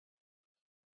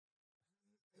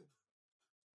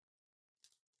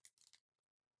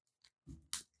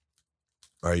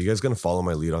All right, you guys gonna follow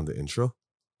my lead on the intro?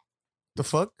 The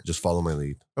fuck? Just follow my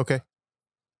lead. Okay.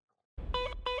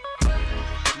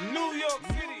 New York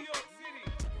City.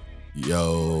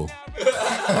 Yo. Wait,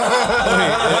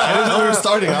 I didn't know we were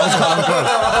starting. I was kind of good.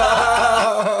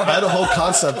 I had a whole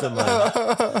concept in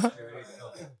mind.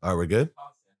 All right, we're good?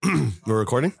 We're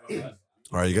recording? All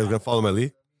right, you guys gonna follow my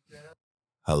lead?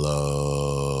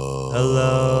 Hello.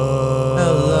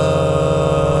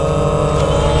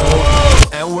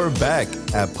 And we're back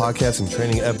at Podcast and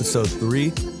Training episode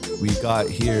 3. We got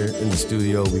here in the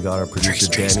studio, we got our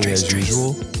producer Danny as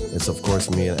usual. It's of course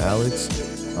me and Alex.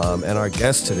 And our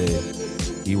guest today,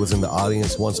 he was in the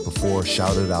audience once before,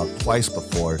 shouted out twice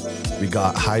before. We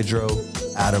got Hydro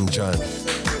Adam Jun.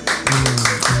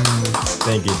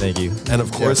 Thank you. And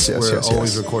of course, Yes, we're yes,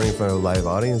 always yes. recording for a live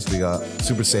audience. We got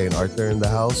Super Saiyan Arthur in the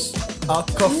house.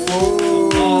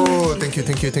 Akafu.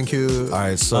 Thank you. All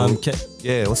right, so Can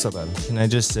yeah, what's up, Adam? I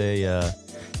just say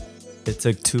it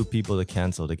took 2 people to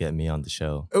cancel to get me on the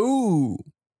show. Ooh.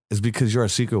 It's because you're our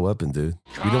secret weapon, dude.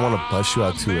 We don't want to bust you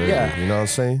out too early. Yeah. You know what I'm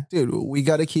saying? Dude, we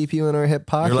got to keep you in our hip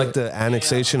pocket. You're like the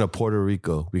annexation of Puerto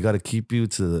Rico. We got to keep you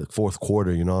to the 4th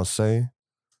quarter. You know what I'm saying?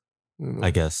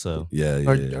 I guess so. Yeah.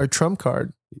 our trump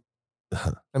card.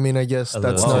 I mean, I guess A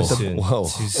that's little not too the... soon. Whoa.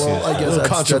 Too soon. Well, I A guess little that's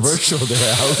controversial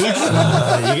there, Alex.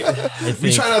 I We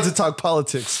think- try not to talk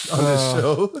politics on this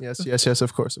show. Yes,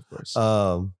 of course.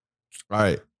 All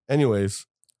right. Anyways,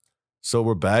 so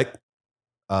we're back.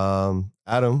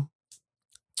 Adam,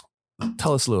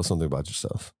 tell us a little something about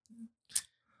yourself.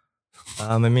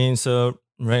 so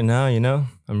right now,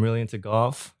 I'm really into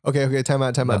golf. Okay, time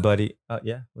out. My buddy,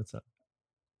 yeah, what's up?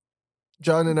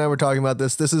 John and I were talking about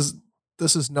this. This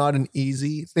is not an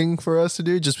easy thing for us to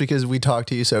do just because we talk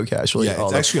to you so casually Yeah, it's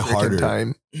all the actually freaking harder.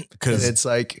 time. And Because it's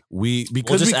like, we Well,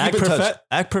 just just keep in touch.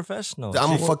 act professional.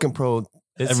 I'm a Gee. fucking pro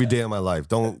It's- every day of my life.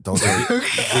 Don't. We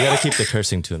gotta keep the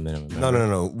cursing to a minimum. No.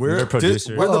 We're We're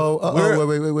producers. We're the,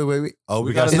 we're, wait. oh, we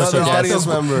We got got another special audience guest.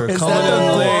 member Is coming that in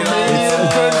the late.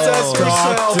 Romanian princess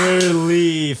herself? Dr.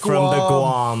 Lee from the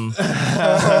Guam.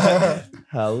 Guam.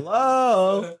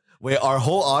 Hello. Wait, our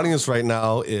whole audience right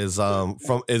now is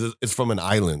from an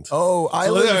island. Oh, So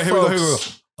island here we go.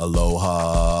 folks.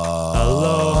 Aloha.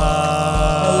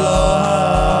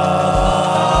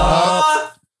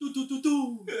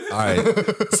 All right.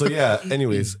 So yeah.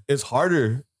 Anyways, it's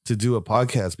harder to do a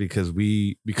podcast because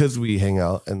we hang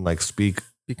out and like speak.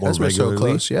 Because More we're so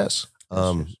regularly. close, yes.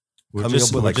 We're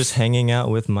We're just hanging out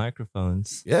with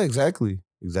microphones. yeah, exactly.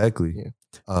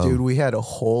 Yeah. Dude, we had a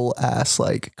whole ass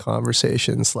like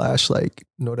conversation / like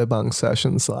norebang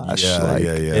session / Yeah, like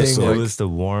yeah. It, thing, So- it like, was the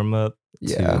warm up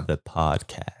yeah. to the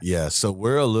podcast. yeah, so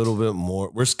we're a little bit more.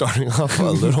 We're starting off a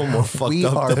little more fucked We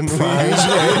up are than we primed.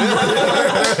 usually.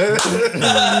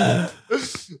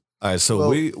 All right, so Well-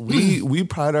 we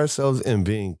pride ourselves in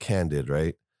being candid,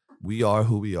 right? We are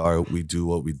who we are. We do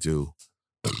what we do.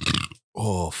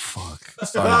 Oh fuck!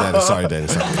 Sorry, Danny.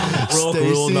 Broke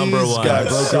rule number Stacey's 1. got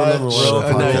Broke such rule number one. a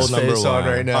Broke nice rule number face on one.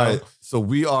 right now. All right, so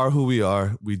we are who we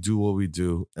are. We do what we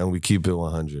do, and we keep it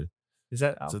 100. Is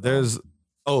that So there's.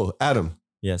 Oh, Adam.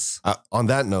 Yes. On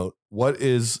that note, what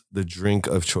is the drink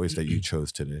of choice that you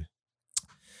chose today?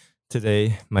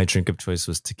 Today, my drink of choice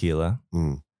was tequila.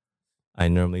 Mm. I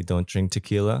normally don't drink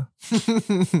tequila,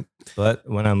 but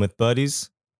when I'm with buddies,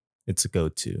 it's a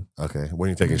go-to. Okay, when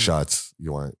you're taking shots,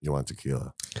 you want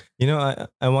tequila.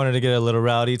 I wanted to get a little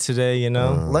rowdy today,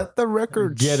 Let the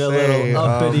record Get a say, little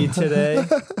uppity today.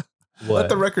 Let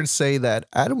the record say that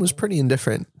Adam was pretty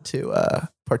indifferent to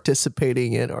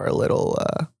participating in our little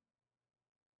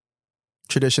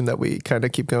tradition that we kind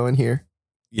of keep going here.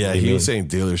 Yeah, What do you he was mean? saying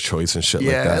dealer's choice and shit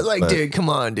Yeah, like that. but dude, come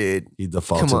on, dude. he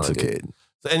defaulted Come on, to dude.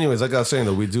 So, anyways, like I was saying,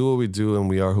 though, we do what we do and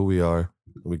we are who we are.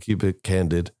 And we keep it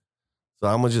candid. So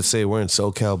I'm gonna just say we're in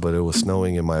SoCal, but it was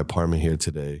snowing in my apartment here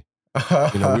today.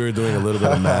 We were doing a little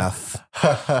bit of math.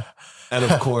 And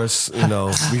of course, we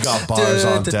got bars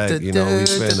on deck. We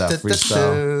spin that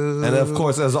freestyle. And of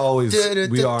course, as always,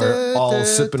 we are all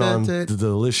sipping on the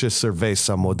delicious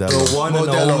cerveza Modelo. The one and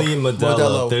Modelo. only Modelo.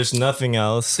 Modelo. There's nothing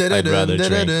else I'd rather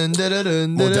drink.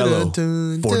 Modelo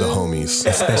for the homies.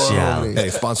 Especial. Hey,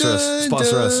 sponsor us.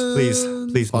 Sponsor us.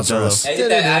 Please Sponsor Modelo. us. Hey, get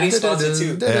that Addy sponsor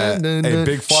too. Yeah. Hey,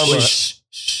 Big Pharma.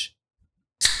 Shh.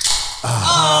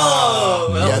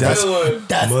 Oh, Yeah, that's a good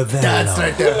one. That's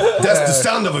right there. That's the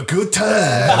sound of a good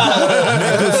time.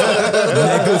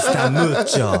 Me gusta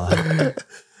mucho.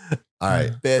 All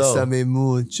right. Bésame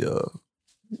mucho.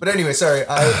 But anyway, sorry,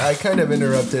 I kind of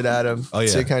interrupted Adam Oh,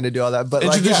 yeah. to kind of do all that. But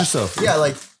Introduce like, yourself. Yeah,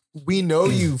 like we know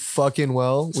you fucking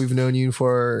well. We've known you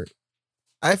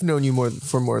I've known you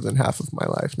for more than half of my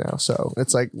life now. So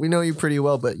it's like we know you pretty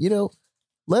well. But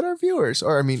let our viewers,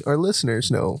 or I mean, our listeners,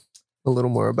 know a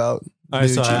little more about. All right,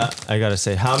 so Nucci. I gotta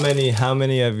say, how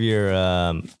many of your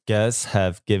guests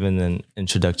have given an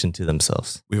introduction to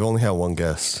themselves? We've only had one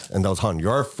guest, and that was Han.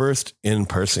 You're our first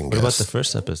in-person What guest. about the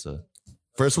first episode?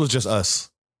 First was just us.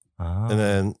 Ah. And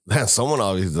then someone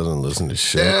obviously doesn't listen to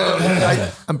shit.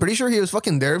 I'm pretty sure he was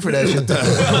fucking there for that shit.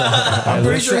 I'm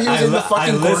pretty sure he was in the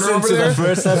fucking corner over to there. the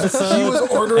first episode. He was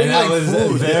ordering and I like was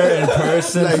food. there in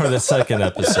person Like- for the second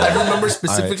episode. I remember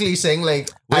specifically saying like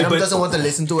Adam but- doesn't want to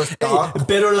listen to us talk.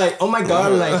 Pero like, oh my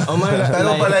god, like, oh my god,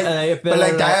 Pero, but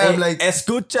like that, I'm like-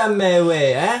 escúchame,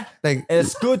 güey, Like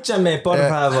escúchame, por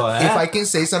favor, if I can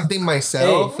say something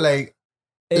myself, like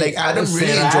Adam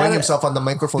really enjoying himself on the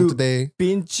microphone today.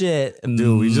 Pinche,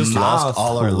 Dude, we just lost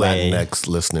all our way. Latinx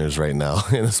listeners right now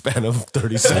in a span of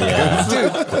 30 seconds.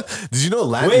 Dude, did you know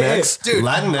Latinx? dude.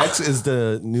 Latinx is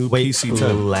the new Wait, PC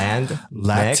term. Latin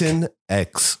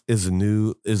Latinx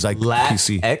is like Lat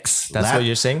PC. X. That's Lat- what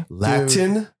you're saying.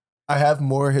 Latin I have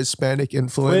more Hispanic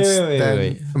influence Wait.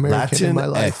 than American in my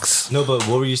life. Latinx. No, but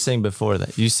what were you saying before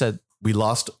that? You said, We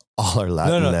lost all our no.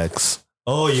 Latinx.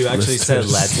 oh, you actually said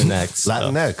Listeners. Latinx. Oh.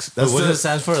 Latinx. But That's what does the, it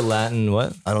stand for? Latin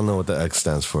what? I don't know what the X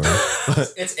stands for.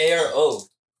 It's A or O.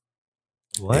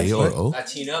 What? A or O?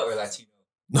 Latina or Latino.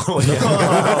 No. Oh,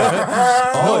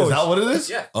 is that what it is?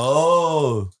 Yeah.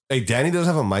 Oh. Hey, Danny doesn't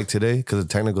have a mic today because of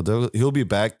technical difficulty. He'll be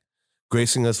back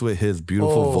gracing us with his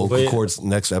beautiful Oh, vocal wait. cords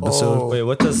next episode. Oh. Wait,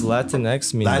 what does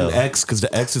Latinx mean though? Latinx, because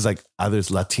the X is like either it's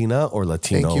Latina or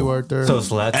Latino. Thank you, Arthur. So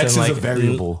it's Latin X is like a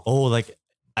variable. Oh, like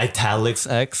italics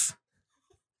X.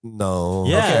 No.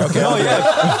 Yeah. Okay. No, yeah.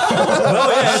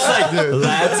 No, yeah. It's like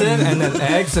Latin and then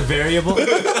X a variable.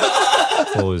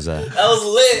 What was that? That was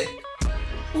lit.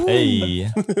 Hey.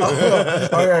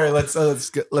 all right,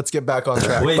 let's get back on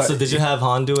track. Wait, But- so did you have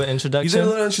Han do an You did a introduction?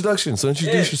 little introduction, so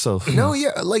introduce Yeah. yourself. no,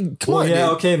 yeah, like come Well, on, yeah,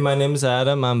 dude. okay. My name is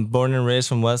Adam. I'm born and raised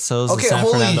from West Hills Okay, in San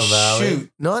holy Fernando Valley.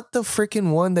 shoot! Not the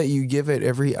freaking one that you give at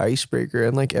every icebreaker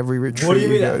and like every retreat What do you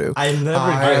mean? go to. I never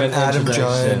I give am an Adam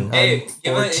introduction. John. Hey, I'm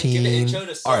give an 14. intro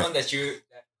to someone Alright. that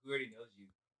who already knows you.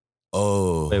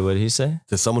 Oh. Wait, what did he say?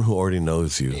 To someone who already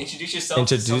knows you. Introduce yourself.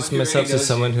 Introduce myself to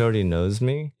someone who already knows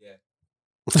me.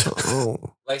 Oh.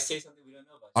 Like say something we don't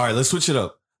know about. All right, let's switch it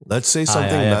up. Let's say I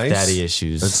something have nice. daddy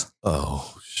issues.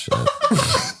 Oh, shit.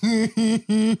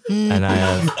 And I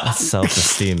have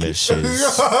self-esteem issues.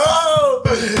 Dude,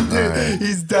 Alright.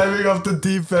 he's diving off the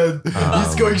deep end.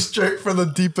 He's going straight for the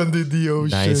deep end of the ocean.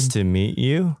 Nice to meet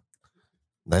you.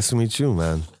 Nice to meet you,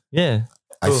 man. Yeah.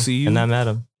 I cool. see you, And I'm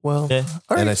Adam. Well, Yeah.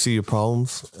 all and right. I see your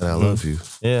problems, and I love you.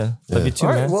 Yeah. Love Yeah. you too,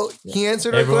 All right. man. Well, he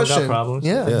answered Everyone our got question. problems.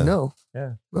 Yeah, Yeah. no.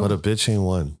 Yeah. No. But a bitch ain't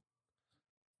one.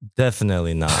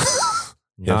 Definitely not.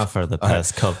 Yeah. Not for the All right.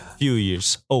 past few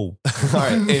years. Oh, All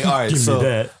right, hey, all right. give So me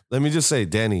that. let me just say,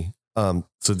 Danny.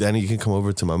 So Danny, you can come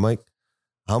over to my mic.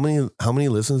 How many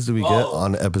listens do we get Oh.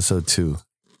 on episode 2?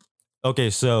 Okay,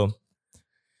 so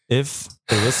if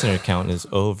the listener count is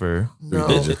over, No.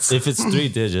 if it's 3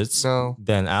 digits, No.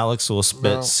 then Alex will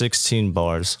spit No. 16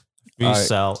 bars. All right.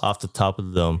 Freestyle off the top of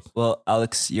the dome. Well,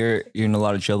 Alex, you're in a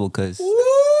lot of trouble because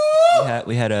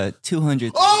we had a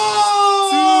 200, Oh!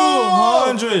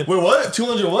 200. Wait, what?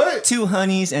 200 what? 2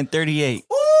 honeys and 38.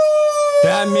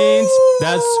 That means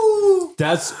that's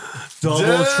double,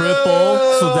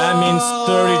 triple. So that means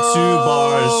 32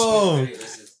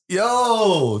 bars.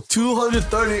 Yo,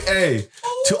 230. Hey,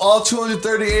 to all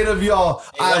 238 of y'all,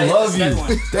 I Hey, love you. that's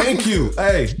one. Thank you.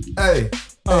 Hey,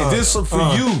 this is for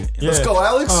you. Let's yeah. go,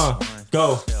 Alex.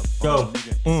 Go.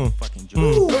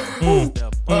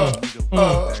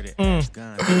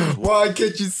 Why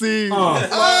can't you see?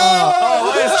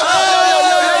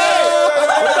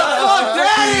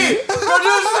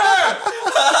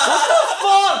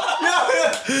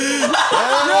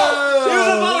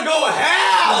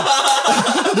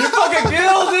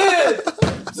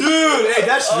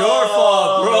 That's your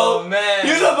fault, bro. Oh man.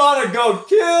 He was about to go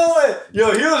kill it.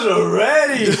 Yo, he was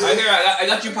ready. I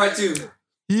got you part 2.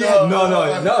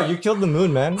 No. You killed the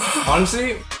moon, man.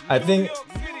 Honestly, I think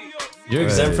you're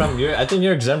exempt from. I think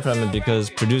you're exempt from it because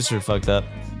producer fucked up.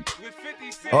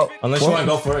 Oh, Unless you want to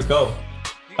go for it, go.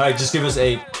 All right, just give us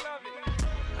 8.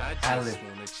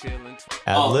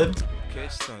 Ad lib.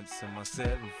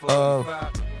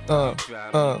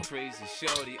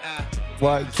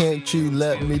 Why can't you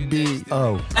let me be?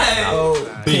 Oh,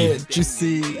 Oh, B. can't you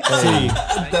see C.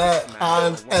 that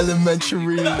I'm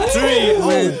elementary 3.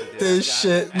 with this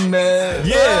shit, man?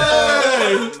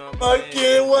 Yeah.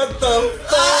 Fucking what the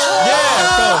fuck?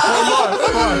 Yeah. Go.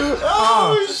 4 more.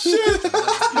 Oh shit!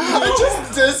 I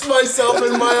just dissed myself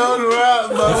in my own rap,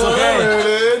 but It's okay.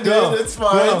 whatever, dude. Go. It's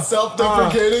fine. Go.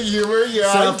 Self-deprecating humor. Yeah, I did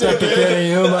it. Self-deprecating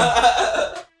humor.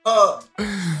 Yeah.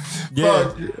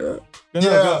 Fuck.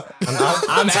 Yeah.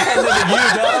 I'm ahead of you,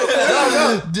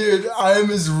 dog. Dude, I am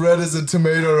as red as a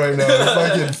tomato right now. If I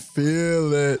can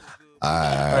feel it. All All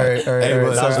right. right, all right, Hey, all right.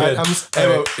 but Sorry, sounds good.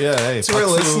 all right. Yeah, hey. To our fuck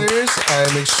you. listeners,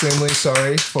 I'm extremely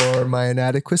sorry for my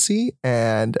inadequacy,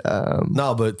 and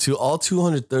No, but to all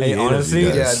 238 Hey, honestly,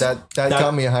 of you guys, yeah, that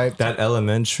got me hyped. That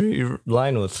elementary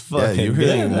line was yeah, fucking you're good.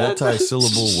 hitting man.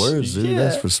 multi-syllable words, dude. Yeah.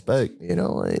 That's respect. You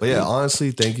know, like, But yeah,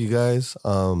 honestly, thank you guys.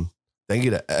 Thank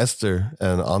you to Esther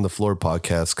and On the Floor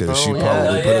podcast because she Oh, yeah.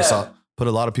 probably Oh, put us yeah. on, put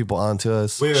a lot of people onto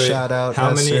us. Wait. shout out.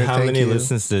 How Esther, many thank you.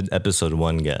 listens did episode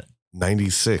 1 get?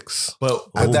 96. Well,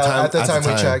 at the time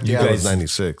we checked, you yeah. guys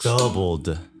 96.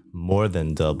 Doubled. More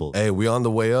than doubled. Hey, we on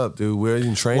the way up, dude. We're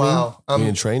in training. Wow. We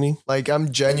in training. Like,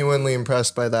 I'm genuinely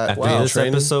impressed by that. After Wow. this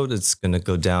training. episode, it's gonna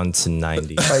go down to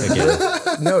 90 Like, again.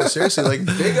 no, seriously, like,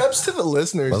 big ups to the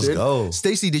listeners, Let's dude. go.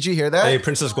 Stacy, did you hear that? Hey,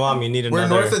 Princess Guam, you need We're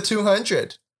another. north of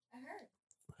 200.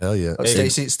 Hell yeah. Oh, Hey.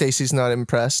 Stacy's not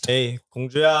impressed. Hey,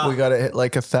 공주야. We gotta hit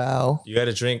like a thou. You got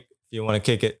a drink if you want to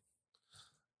kick it.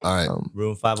 All right.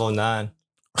 Room 509.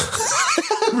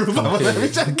 Let me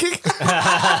try to kick. All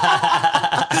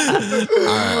right.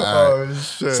 Oh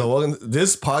shit. So welcome,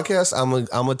 this podcast, I'm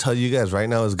gonna tell you guys right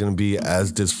now is gonna be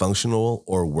as dysfunctional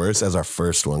or worse as our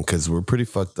first one because we're pretty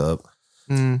fucked up.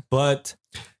 But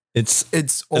it's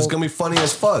it's It's gonna be funny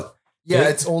as fuck. yeah,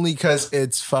 it's only because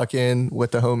it's fucking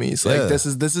with the homies. Like Yeah. this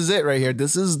is it right here.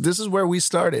 This is where we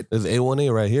started. There's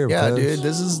A1A right here. Yeah, cuz. dude.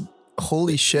 This is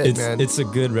holy shit, man. it's a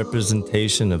good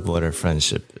representation of what our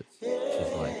friendship is.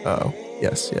 It's like, Oh,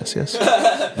 yes.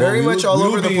 Very We much would- all we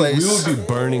over would the be- place. We would be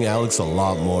burning Alex a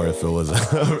lot more if it was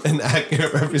an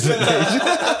accurate representation.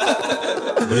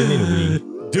 what do you mean we?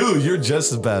 Dude, you're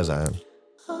just as bad as I am.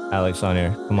 Alex on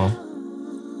here. Come on.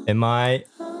 Am I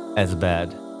as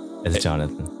bad as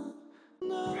Jonathan?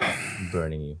 I'm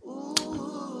burning you.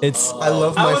 It's I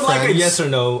love I my would like a friends. yes or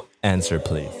no answer,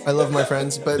 please. I love my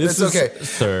friends, but This it's okay. is,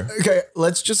 sir. Okay,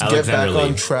 let's just get Alexander back on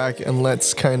Lee. track and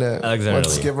let's kind of Alexander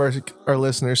let's Lee. give our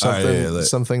listeners All right, something yeah,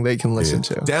 something they can listen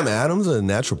to. Damn, Adam's a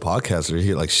natural podcaster.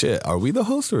 He like shit. Are we the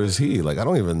host or is he? Like I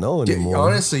don't even know Yeah, anymore.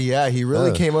 honestly, yeah, he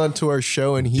really Yeah. came onto our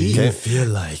show and he came- feel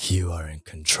like you are in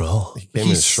control. Came in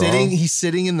he's strong. sitting he's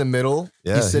sitting in the middle.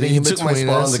 Yeah, he's sitting he in took my between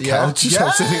spot us. on the Yeah. couch. Yeah.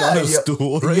 I'm sitting on a Yeah.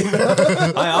 stool right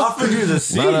now. I offered you the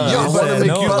seat. No, no, You I wanna said make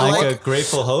no, you like like- a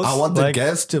grateful host. I want the like,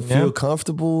 guests to yeah. feel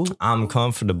comfortable. I'm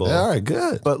comfortable. Yeah, all right,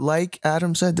 good. But like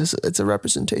Adam said, it's a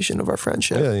representation of our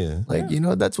friendship. Yeah. Like, you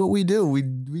know, that's what we do. We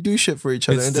do shit for each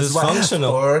other. It's and this is why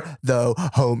dysfunctional. for the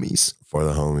homies. For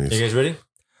the homies. You guys ready?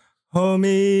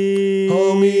 Homie.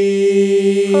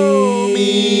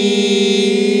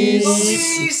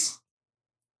 Homies.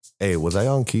 Hey, was I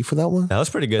on key for that one? That was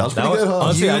pretty good. That was pretty good, huh?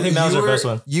 Honestly, I think that was You our were- best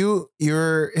one.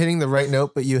 You're hitting the right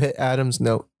note, but you hit Adam's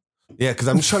note. Yeah, because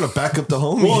I'm just trying to back up the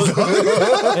homies.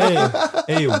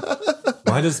 hey,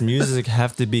 why does music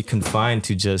have to be confined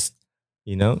to just,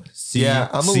 C? Yeah,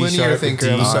 I'm a C linear sharp, thinker.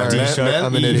 D, I'm sorry. D Man- sharp,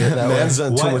 I'm an E. idiot that way. Man's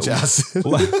done too Why- much acid.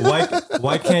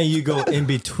 Why can't you go in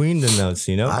between the notes?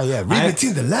 Ah, yeah, read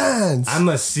between the lines. I'm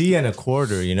a C and a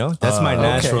quarter. That's my Okay.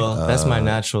 natural. That's my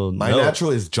natural. My note. natural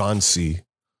is John C.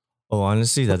 Oh,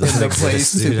 honestly, that In doesn't the exist,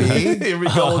 place to dude. be. Here we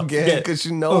go again, because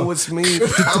you know it's me.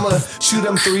 I'm going to shoot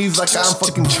them threes like I'm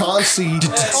fucking Chauncey.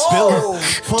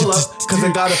 Pull up, because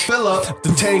I got to fill up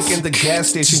the tank in the gas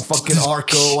station fucking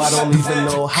Arco. I don't even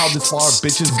know how this far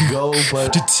bitches go,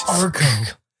 but Arco.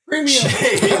 Leave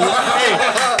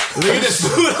the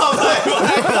suit on my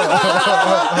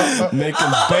make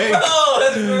him bake. Oh,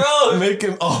 that's gross. Make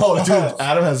him, dude,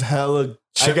 Adam has hella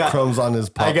chip got- crumbs on his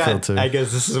pop filter. I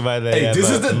guess this is why they. Hey, have this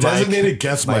a is the mic. designated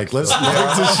guest mic. Let's work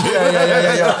this shit.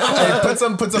 Yeah. Hey, put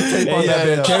some tape on Hey, that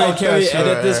bitch. Can we Fuck that edit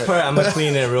shit. this part? I'm gonna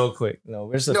clean it real quick. No,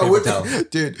 where's the No, paper what towel?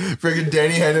 dude, freaking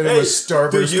Danny handed him a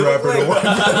Starburst Dude, you wrapper to look wipe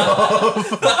it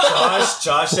off.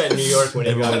 Josh at New York when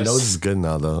he got Everyone his. knows it's good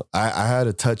now, though. I had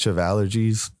a touch of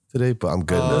allergies today, but I'm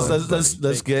good.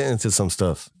 Let's get into some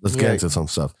stuff. Let's get Yeah. into some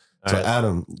stuff. All So, right,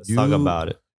 Adam, Let's talk about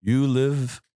it. You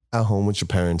live at home with your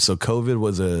parents, so COVID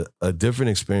was a different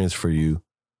experience for you.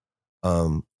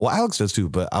 Well, Alex does too,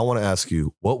 but I want to ask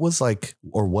you, what was like,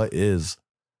 or what is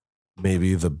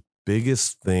maybe the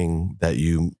biggest thing that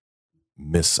you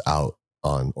miss out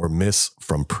on or miss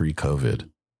from pre-COVID?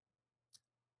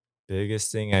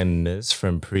 Biggest thing I miss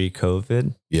from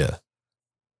pre-COVID, Yeah.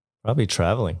 probably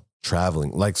traveling.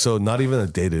 Traveling. Like, so not even a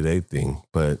day-to-day thing,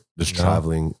 but just No.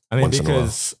 traveling. I mean, once in a while.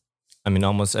 because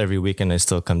almost every weekend I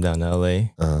still come down to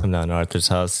LA, Uh-huh. come down to Arthur's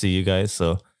house, see you guys.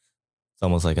 So it's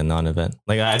almost like a non-event.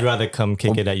 Like I'd rather come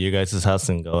kick it at you guys' house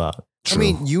than go out. I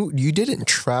mean, you didn't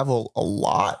travel a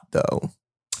lot though.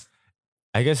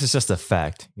 I guess it's just a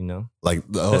fact, you know? Like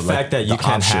The fact that you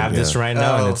can't have this right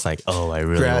now, and Oh. it's like, oh, I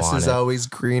really Grass want is it. always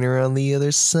greener on the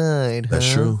other side. That's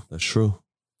huh? true. That's true.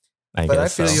 I But I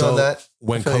guess feel so. you on that.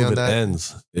 When feel you on COVID that.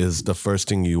 ends, is the first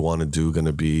thing you want to do going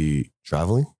to be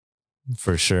traveling?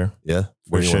 For sure. Yeah.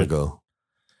 Where For do you want to go?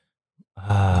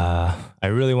 I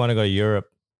really want to go to Europe.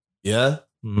 Yeah.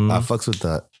 Mhm. I fucks with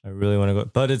that. I really want to go,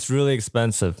 but it's really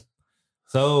expensive.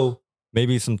 So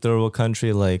maybe some third world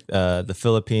country like the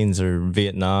Philippines or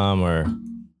Vietnam or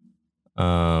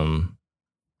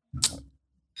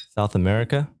South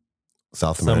America,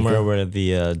 South America. somewhere where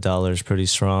the dollar's pretty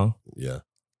strong. Yeah.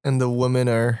 And the women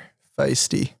are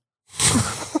feisty.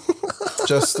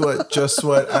 just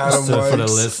what Adam So for the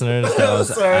likes. listeners, that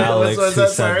was Sorry, Alex what's who that?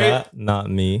 said Sorry. that, not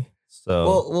me. So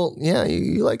Well, yeah,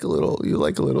 you like a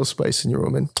little spice in your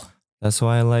woman. that's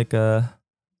why I like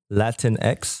Latin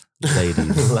X ladies.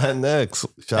 Latinx.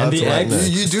 Shout And out the to X Latinx.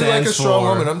 You do like a stands strong for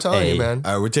woman, I'm telling you, A. man.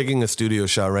 All right, we're taking a studio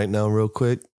shot right now, real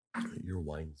quick. Your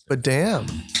wine. But damn,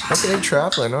 okay,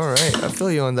 traveling. All right, I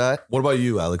feel you on that. What about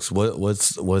you, Alex? What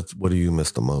do you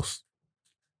miss the most?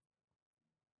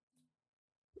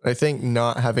 I think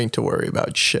not having to worry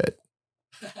about shit.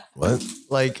 What?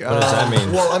 Like, What does that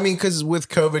mean? Well, I mean, because with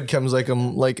COVID comes like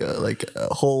a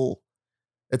whole.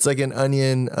 It's like an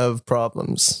onion of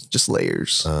problems, just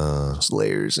layers,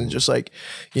 and just like,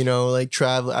 you know, like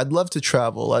travel. I'd love to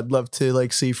travel. I'd love to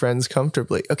like see friends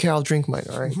comfortably. Okay, I'll drink mine.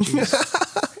 All right. Jeez.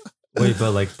 Wait,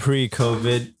 but like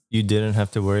pre-COVID, you didn't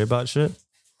have to worry about shit?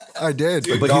 I did,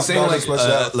 But not- he's saying not like as much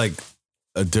as- like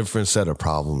a different set of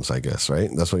problems, I guess, right?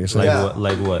 That's what you're saying. Like Yeah. what?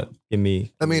 Like what? Give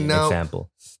me. I mean, an now- example.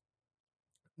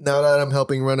 now that I'm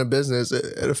helping run a business,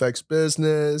 it affects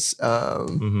business.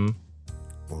 Mm-hmm.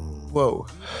 Whoa.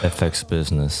 FX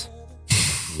business.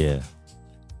 Yeah.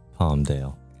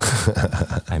 Palmdale.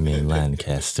 I mean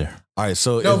Lancaster. All right,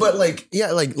 so No, if- but like,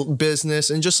 yeah, like business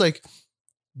and just like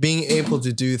being able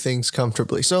to do things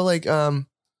comfortably. So like,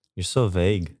 You're so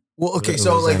vague. well, okay, What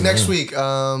so does like that next mean? week,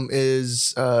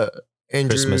 is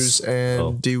Andrew's Christmas. and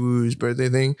Oh. Diwoo's birthday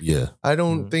thing. yeah. I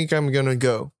don't Mhm. think I'm gonna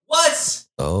go What?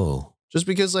 Oh, just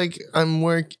because like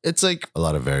it's like a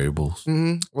lot of variables.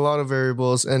 a lot of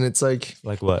variables, and it's like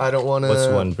Like what? I don't want to. What's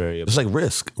one variable? It's like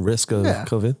risk of Yeah.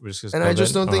 COVID. Risk is And I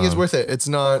just COVID? don't think it's Uh, worth it. It's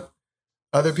not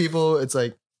other people. It's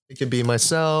like it could be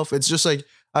myself. It's just like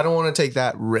I don't want to take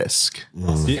that risk.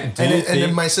 Mm. Do, do And, you and then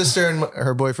think- my sister and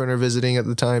her boyfriend are visiting at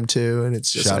the time too, and it's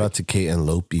just Shout like, out to Kate and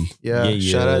Lopi. yeah, Yeah,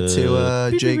 shout out to yeah.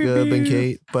 Beep, beep, Jacob beep, and beep.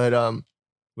 Kate. But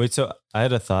Wait, so I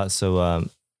had a thought. So,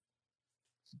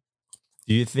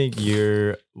 do you think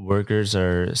your workers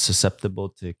are susceptible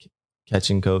to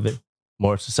catching COVID?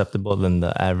 More susceptible than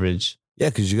the average? Yeah,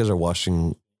 because you guys are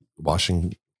washing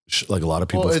like a lot of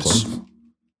people's it's- clothes.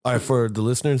 All right, for the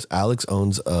listeners, Alex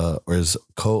owns or is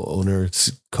co-owner,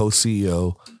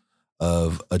 co-CEO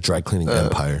of a dry cleaning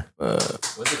empire.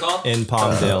 What's it called? In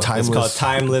Palmdale. It's Timeless- called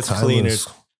Timeless Cleaners.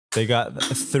 They got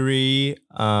 3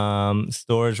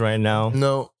 stores right now.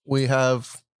 no, we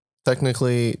have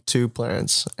technically 2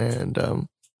 plants, and two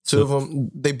So- of them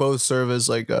they both serve as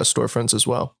like storefronts as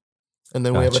well. And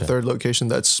then we have a Gotcha. third location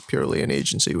that's purely an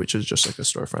agency, which is just like a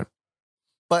storefront.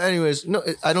 But anyways, no,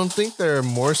 I don't think they're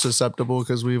more susceptible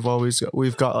because we've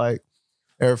got like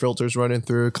air filters running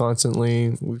through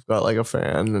constantly. We've got like a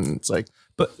fan, and it's like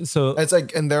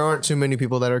and there aren't too many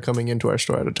people that are coming into our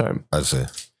store at a time. I see.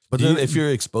 But Do then you- if you're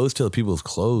exposed to people's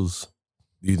clothes,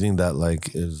 do you think that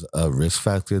like is a risk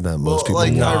factor that most people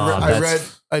like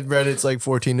won't- I read it's like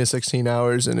 14 to 16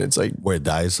 hours, and it's like where it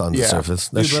dies on the Yeah. surface?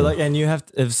 Dude, That's but true. like, and you have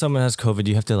if someone has COVID,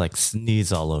 you have to like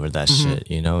sneeze all over that Mhm. shit.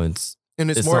 You know, it's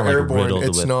it's not, more like, airborne. riddled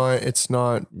It's with-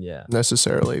 not yeah.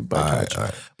 necessarily by all right, touch. all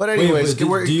right. But Wait, anyways, do,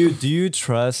 we're- do you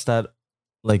trust that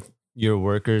like your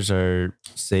workers are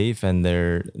safe and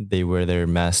they wear their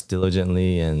mask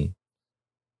diligently and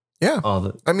Yeah. all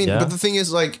the I mean, yeah? but the thing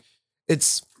is, like,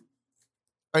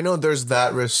 I know there's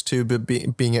that risk too, but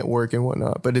being at work and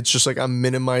whatnot. But it's just like I'm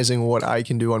minimizing what I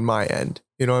can do on my end.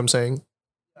 You know what I'm saying?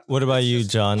 What about you,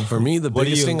 John? For me, the What do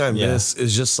biggest you- thing I yeah. miss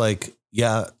is just like,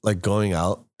 like going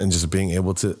out and just being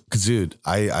able to, cause dude,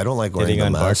 I don't like wearing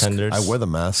Hitting the on mask. bartenders. I wear the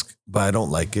mask, but I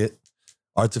don't like it.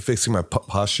 Artifixing my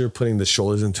posture, putting the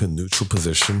shoulders into a neutral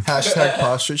position. Hashtag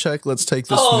posture check. Let's take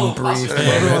this Oh, brief posture.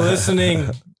 Hey, everyone moment. listening,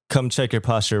 come check your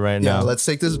posture right Yeah, now. let's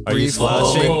take this Are you brief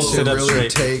slouching? moment to Sit up really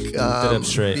straight. take Sit up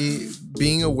straight.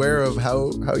 being aware of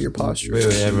how your posture Wait,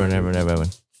 is. everyone.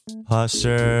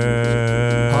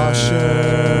 Posture. Posture.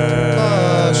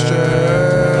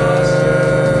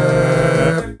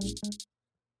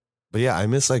 But yeah, I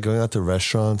miss like going out to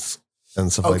restaurants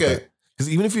and stuff like Okay. that. Because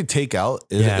even if you take out,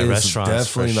 it Yeah, is restaurants,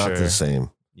 definitely for not sure. the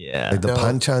same. Yeah. Like the No.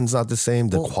 panchan's not the same.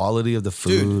 The Well, quality of the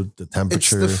food, the It's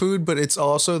temperature. the food, but it's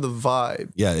also the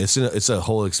vibe. Yeah, it's a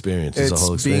whole experience. It's a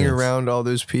whole It's being experience. around all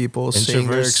those people, seeing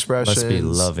their Introverts expressions. must be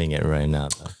loving it right now.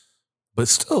 Though. But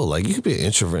still, like you could be an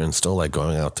introvert and still like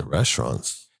going out to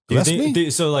restaurants. Do you That's think- me.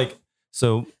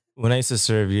 so when I used to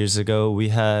serve years ago, we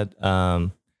had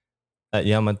at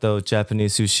Yamato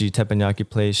Japanese sushi teppanyaki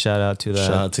place. Shout out to that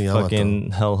Shout out to Yamato.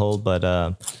 fucking hellhole.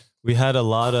 But we had a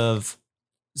lot of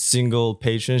single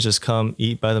patrons just come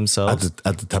eat by At themselves. the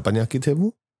teppanyaki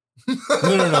table?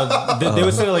 No. They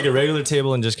would sit at like a regular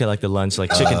table and just get like the lunch,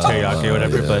 like chicken teriyaki or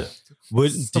whatever. yeah.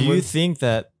 But do you think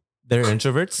that they're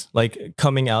introverts, like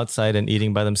coming outside and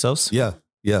eating by themselves? Yeah,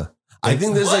 yeah. I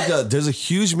think there's a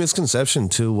huge misconception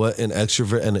to what an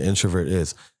extrovert and an introvert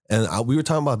is, and we were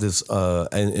talking about this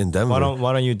in Denver.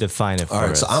 Why don't you define it for All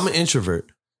right, us? so I'm an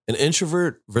introvert. An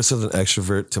introvert versus an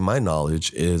extrovert, to my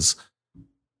knowledge, is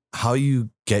how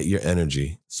you get your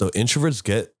energy. So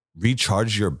introverts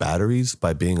recharge your batteries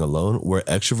by being alone, where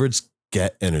extroverts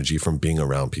get energy from being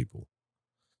around people.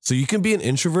 So you can be an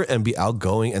introvert and be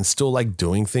outgoing and still like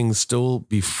doing things, still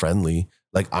be friendly.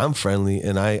 Like I'm friendly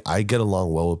and I get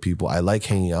along well with people. I like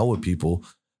hanging out with people.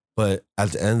 But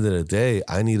at the end of the day,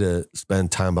 I need to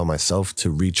spend time by myself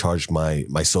to recharge my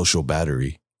social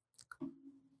battery.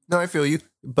 No, I feel you.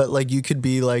 But like you could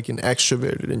be like an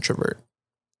extroverted introvert.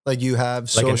 Like you have like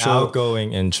social an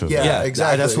outgoing introvert. Yeah,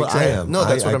 exactly, That's what I exactly. am. No,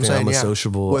 that's what I I'm think saying, I'm a yeah.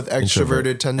 sociable with extroverted introvert.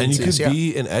 And tendencies. you could yeah.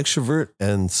 be an extrovert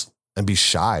and be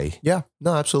shy. Yeah.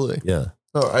 No, absolutely. Yeah.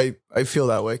 No, I feel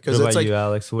that way What because about it's like you,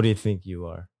 Alex? What do you think you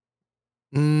are?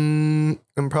 I'm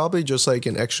probably just like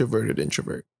an extroverted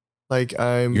introvert. Like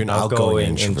I'm. You're an outgoing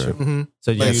Outgoing introvert. Mhm,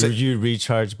 So Like I you said- you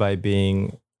recharge by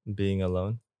being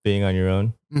alone, being on your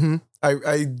own. mhm.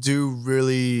 I do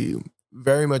really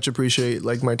very much appreciate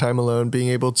like my time alone, being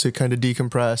able to kind of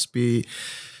decompress, be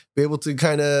able to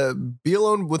kind of be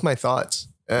alone with my thoughts.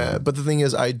 But the thing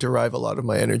is, I derive a lot of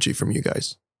my energy from you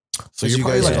guys. So As you're you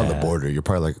probably guys- like on the Yeah. border. You're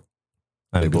probably like,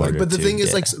 I'm Maybe like- border But the too, thing is,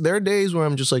 yeah. like, there are days where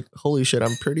I'm just like, holy shit,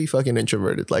 I'm pretty fucking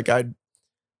introverted. Like, I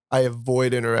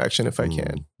avoid interaction if I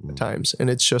can at times, and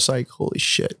it's just like, holy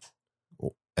shit.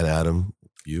 And Adam,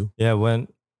 you? yeah, when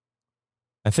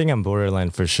I think I'm borderline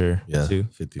for sure Yeah. too.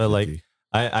 50, But, like,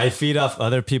 I feed off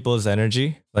other people's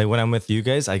energy. Like when I'm with you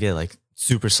guys, I get like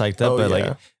super psyched up. Oh, but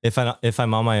yeah. like if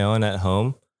I'm on my own at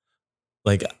home,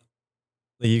 like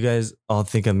you guys all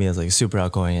think of me as like super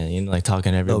outgoing and you know, like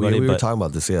talking to no, everybody. we were but talking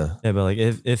about this. Yeah. yeah, but like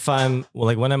if I'm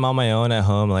like when I'm on my own at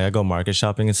home, like I go market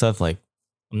shopping and stuff, like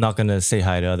I'm not gonna say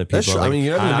hi to other people. That's true. I Like, mean,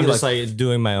 you're not gonna I'm be just like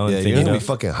doing my own Yeah, thing. you're You gonna know? be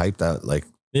fucking hyped out. Like,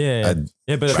 Yeah. I'd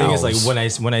Yeah, but the thing is, like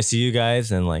Trowels. when I see you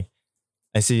guys and like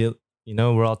I see you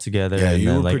know, we're all together. Yeah, and you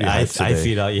then, were like pretty I hyped today.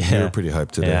 feed off. you Yeah, were pretty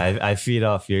hyped today. yeah. I feed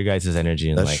off your guys' energy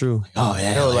and That's like, true. oh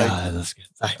yeah, No, like, yeah, that's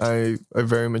good. I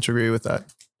very much agree with that.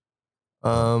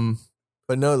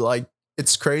 But no, like,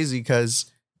 it's crazy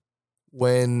because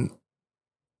when,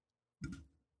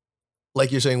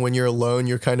 like you're saying, when you're alone,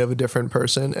 you're kind of a different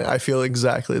person. I feel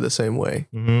exactly the same way.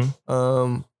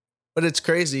 Mm-hmm. But it's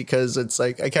crazy because it's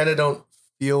like I kind of don't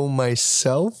feel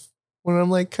myself when I'm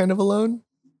like kind of alone.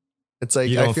 It's like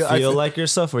You don't I feel like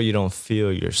yourself, or you don't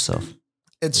feel yourself.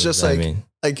 it's What just does that like mean?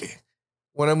 like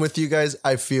when I'm with you guys,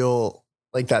 I feel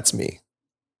like that's me.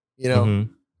 You know, Mhm.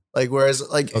 like whereas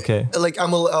like Okay. like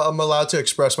I'm allowed to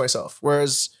express myself.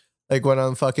 Whereas like when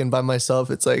I'm fucking by myself,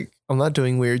 it's like I'm not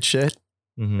doing weird shit.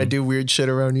 Mhm. I do weird shit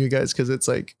around you guys because it's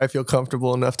like I feel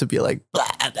comfortable enough to be like. Blah,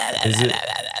 blah, blah, Is blah, it- blah, blah,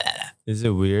 blah, blah. Is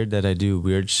it weird that I do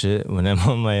weird shit when I'm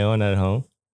on my own at home?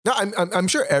 No, I'm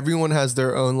sure everyone has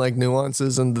their own like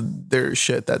nuances and their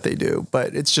shit that they do,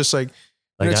 but it's just like,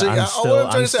 Like it's like, what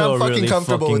I'm trying to say, I'm fucking really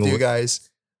comfortable with fucking you guys.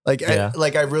 Like, Yeah.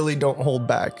 I really don't hold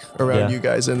back around Yeah. you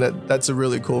guys, and that's a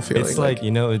really cool feeling. It's like, you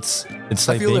know, it's I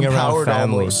like feel being around empowered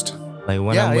family. almost. Like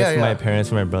when Yeah, I'm with yeah, my yeah. parents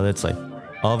and my brother, it's like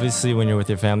obviously when you're with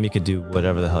your family, you could do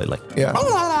whatever the hell you like. Yeah, You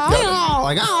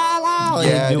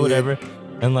yeah, do dude. whatever.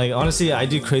 And like honestly, I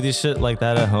do crazy shit like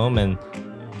that at home, and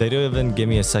they don't even give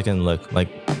me a second look. Like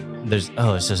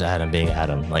it's just Adam being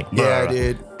Adam. Like Yeah, bruh.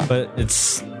 dude. But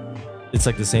it's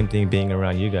like the same thing being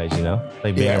around you guys, you know,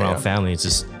 like being Yeah, around yeah. family. It's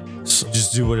just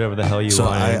do whatever the hell you So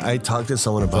want. I talked to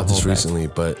someone about Don't this hold back. recently,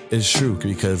 but it's true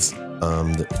because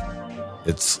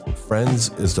it's friends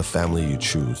is the family you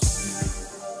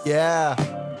choose, Yeah,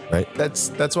 right?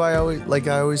 that's why I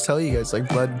always tell you guys like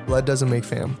blood doesn't make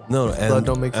fam. No, and, Blood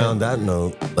don't make and on fam. that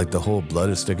note, like the whole blood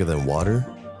is thicker than water,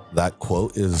 that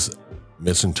quote is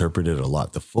misinterpreted a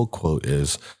lot. The full quote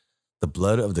is the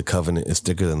blood of the covenant is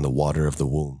thicker than the water of the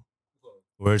womb.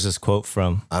 Where's this quote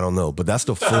from? I don't know, but that's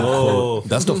the full Oh. quote.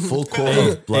 That's the full quote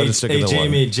of blood is thicker than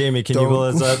water. Jamie, can you pull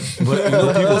us up? But you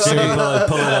know, people say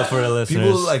pull it up for the listeners.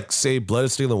 people like say blood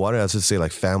is thicker than water. As to say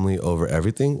like family over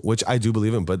everything, which I do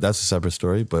believe in, but that's a separate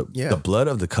story. But Yeah. the blood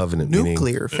of the covenant,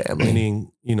 Nuclear family.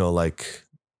 meaning you know like.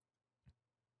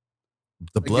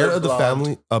 The Like blood your of the blood.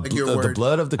 family, Like your the word.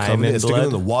 blood of the I'm covenant in is thicker than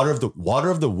blood. the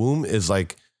water of the womb is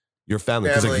like your family.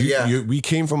 Because like Family, we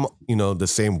came from the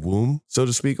same womb, so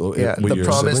to speak. Yeah, with the your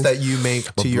promise siblings. that you make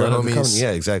But to your blood of the covenant- homies. yeah,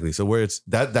 exactly. So where it's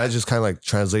that just kind of like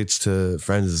translates to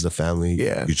friends is the family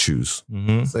Yeah. you choose.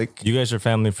 Mhm. It's like, You guys are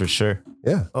family for sure.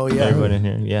 Yeah. oh yeah, Everyone in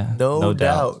here, yeah. no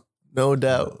doubt. No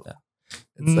doubt. It's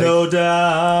like, No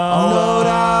doubt. No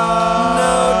doubt.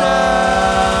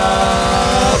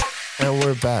 And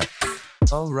we're back.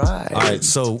 All right. All right.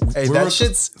 So Hey, we're, that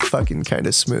shit's fucking kind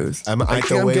of smooth. I Like think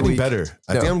the I'm way getting we- better.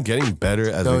 I No. think I'm getting better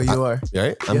as No, we, you are.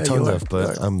 right? I'm Yeah, tone you are. deaf,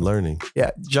 but You are. I'm learning.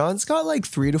 Yeah, John's got like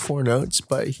 3 to 4 notes,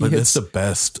 but he But hits it's the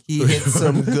best. he hits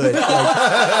some good.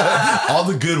 Like, All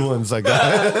the good ones I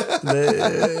got.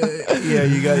 yeah,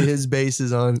 you got his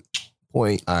bases on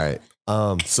point. All right.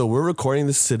 So we're recording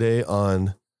this today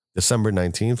on December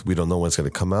 19th. We don't know when it's going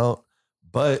to come out,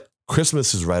 but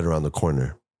Christmas is right around the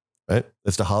corner, right?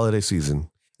 It's the holiday season.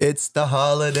 It's the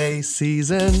holiday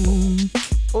season.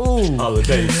 Ooh.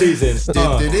 Holiday season.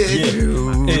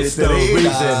 It's the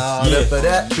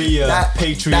reason. Be a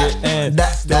patriot and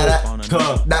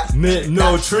commit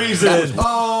no treason.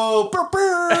 Oh,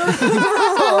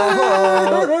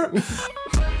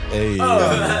 hey. All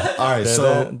right.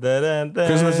 So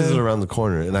Christmas is around the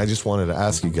corner, and I just wanted to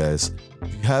ask you guys, do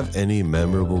you have any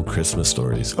memorable Christmas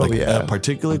stories? Oh, Like yeah. a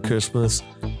particular Christmas,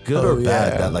 good Oh, or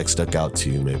bad, yeah. that like stuck out to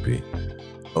you maybe?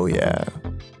 Oh yeah.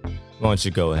 Why don't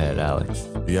you go ahead, Alex?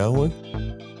 You got one?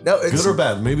 No, it's Good or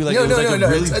bad? Maybe like it was like a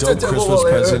really it's- dope it's- Christmas well,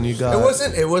 present you got.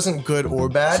 It wasn't good or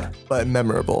bad, but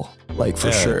memorable, like for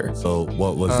Yeah. sure. So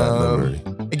what was that memory?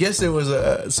 I guess it was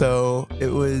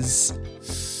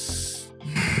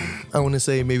I want to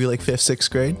say maybe like 5th, 6th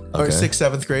grade or Okay. 6th,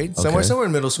 7th grade, Okay. somewhere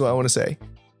in middle school. I want to say.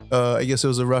 I guess it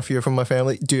was a rough year for my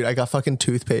family. Dude, I got fucking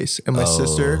toothpaste, and my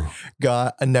sister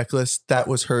got a necklace that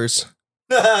was hers.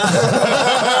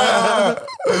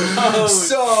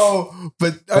 So,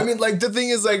 but I mean, like the thing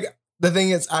is,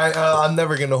 I'm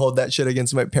never gonna hold that shit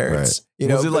against my parents. You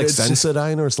know, was it but like it's just-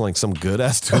 Sensodyne or some like some good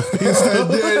ass toothpaste?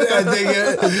 Dude, I think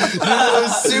it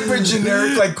was super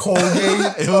generic, like Colgate.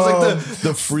 It was like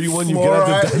the free one you get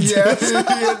at the fluoride. dentist.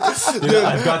 Yeah. Dude,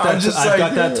 I've got that. I'm just I've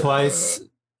got like- that twice,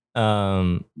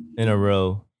 in a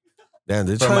row. Man,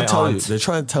 they're For trying my to tell you. aunt. They're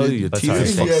trying to tell you your That's teeth how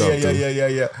is I fucked think.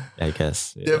 up. Yeah. I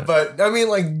guess. Yeah, but I mean,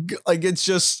 like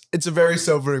it's a very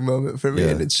sobering moment for me, Yeah.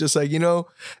 and it's just like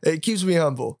it keeps me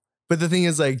humble. But the thing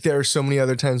is, like, there are so many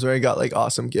other times where I got like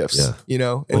awesome gifts, Yeah. and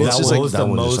Well, it's that just one like was the that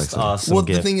one just most like- awesome well,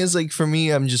 gift. the thing is, like, for me,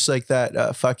 I'm just like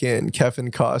that fucking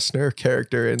Kevin Costner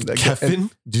character in the Kevin?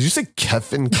 Did you say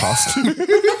Kevin Costner?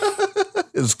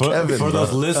 It's For, Kevin. for those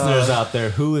bro. listeners out there,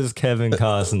 who is Kevin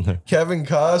Costner? Kevin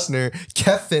Costner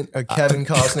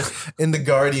in The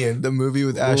Guardian, the movie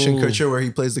with Ashton Ooh. Kutcher where he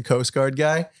plays the Coast Guard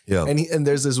guy. Yeah. And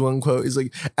there's this one quote. He's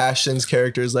like, Ashton's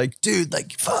character is like, dude,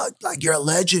 like, fuck, like, you're a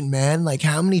legend, man. Like,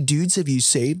 how many dudes have you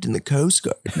saved in the Coast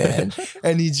Guard, man?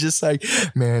 And he's just like,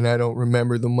 man, I don't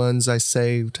remember the ones I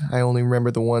saved. I only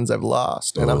remember the ones I've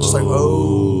lost. And I'm just like,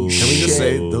 oh, Can we just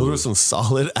say Shit. those were some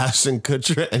solid Ashton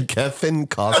Kutcher and Kevin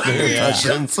Costner impressions?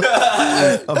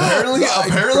 apparently, I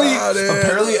got it.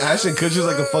 apparently, Ashton Kutcher's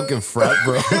like a fucking frat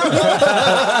bro.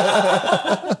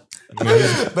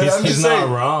 But I'm He's just not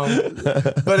saying, wrong.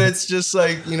 but it's just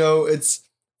like, it's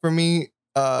for me,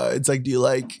 it's like,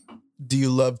 do you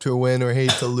love to win or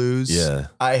hate to lose? Yeah.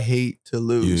 I hate to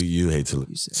lose. You hate to lose.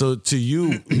 You say. So to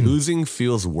you, losing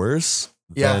feels worse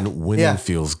Yeah. than winning Yeah.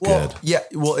 feels Well, good. yeah.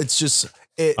 Well, it's just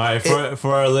it. All right,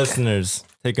 for our listeners,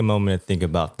 take a moment to think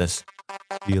about this.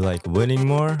 Do you like winning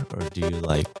more, or do you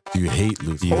like? Do you hate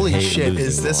losing? You Holy hate shit!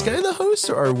 Is losing this more. guy the host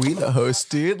or are we the host,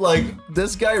 dude? Like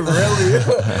this guy really?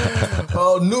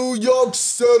 Oh, New York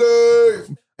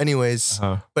City. Anyways,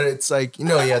 but it's like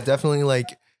yeah, definitely like.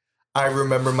 I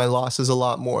remember my losses a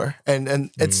lot more,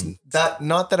 and it's that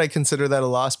not that I consider that a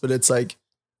loss, but it's like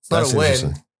it's not That's a win.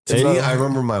 interesting. To It's me, not- I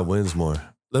remember my wins more.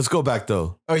 Let's go back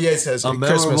though. Oh yeah, it says A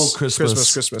memorable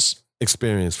Christmas. Christmas.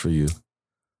 Experience for you.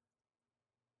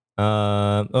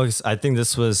 Okay, so I think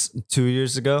this was 2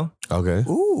 years ago. Okay.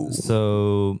 Ooh,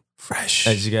 So fresh.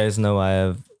 as you guys know, I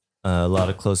have a lot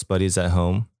of close buddies at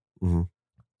home. Mhm.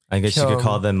 I guess you could Young.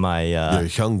 call them my Your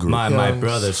young group. my Youngs.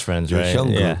 brother's friends, Your right? young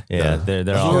group. Yeah.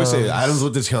 They're I all always say Adams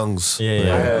with his youngs.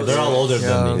 yeah. They're all older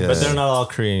than me, Yeah. but they're not all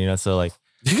Korean, So like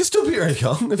You can still be very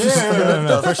young. If you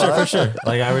No, for sure.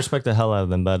 Like I respect the hell out of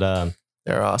them, but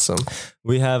They're awesome.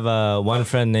 we have one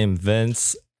friend named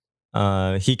Vince.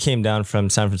 He came down from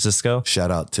San Francisco.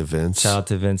 Shout out to Vince. Shout out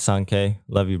to Vince Sankey.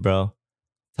 Love you, bro.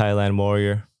 Thailand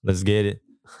warrior. Let's get it.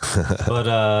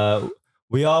 But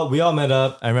we all met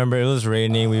up. I remember it was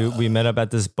raining. We met up at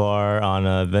this bar on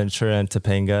Ventura and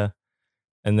Topanga,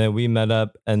 and then we met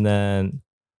up. And then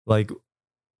like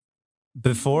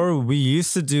before, we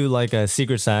used to do like a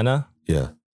Secret Santa. Yeah.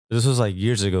 This was like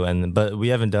years ago, but we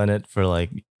haven't done it for like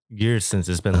years since.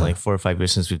 It's been like 4 or 5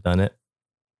 years since we've done it.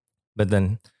 But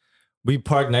then we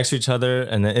parked next to each other,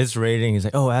 and then it's raining. He's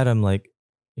like, "Oh, Adam, like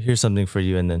here's something for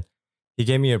you," and then he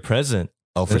gave me a present.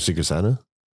 Oh, for Secret Santa?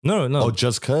 No. Oh,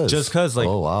 just cause. Like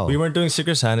oh, wow. we weren't doing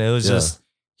Secret Santa. It was Yeah. just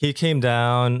he came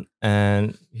down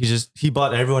and he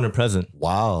bought everyone a present.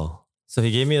 Wow. So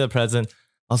he gave me the present.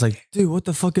 I was like, dude, what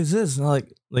the fuck is this? And I'm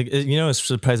like it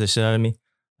surprised the shit out of me.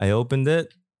 I opened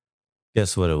it.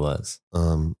 Guess what it was?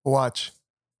 Watch.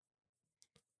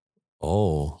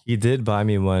 Oh. He did buy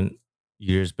me one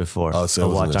years before. Oh, so a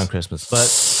it wasn't watch on this. Christmas,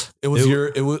 but It was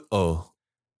It- oh.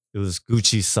 it was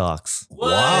Gucci socks.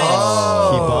 What? Wow.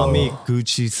 He bought me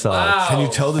Gucci socks. Can you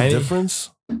tell the And- difference?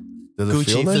 Does it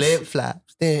feel Gucci nice? flip flops.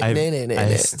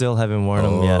 I still haven't worn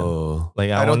them yet. Oh. Like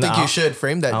I don't wanna- think you should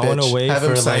frame that. I want to bitch. wait Have him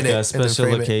for sign like it a and then special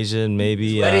frame it. occasion,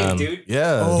 maybe. Wedding, dude.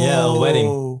 Yeah. Oh. Yeah, a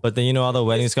wedding. But then all the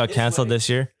weddings got His canceled wedding. this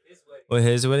year. His wedding. With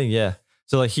his wedding, yeah.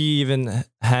 So like he even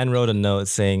hand wrote a note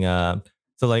saying,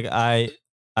 so like I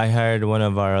hired one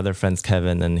of our other friends,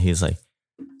 Kevin, and he's like,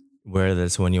 wear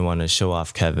this when you want to show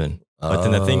off Kevin. But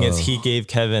then the thing is, he gave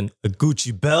Kevin a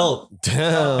Gucci belt,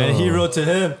 Damn. and he wrote to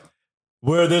him,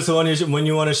 wear this one when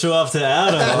you want to show off to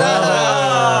Adam.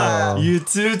 Wow. You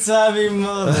two-timey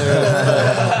mother.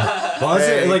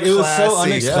 Honestly, Hey, like it was so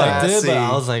classy, unexpected, but classy.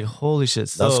 I was like, holy shit.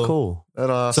 So, That's cool. That's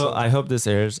awesome. So I hope this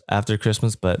airs after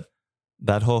Christmas, but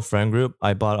that whole friend group,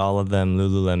 I bought all of them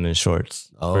Lululemon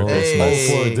shorts Oh, for Hey. Christmas.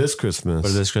 for this Christmas.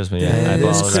 For this Christmas, yeah. I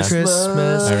bought all of them.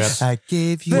 Christmas, I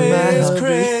gave you This my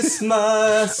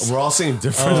Christmas. We're all saying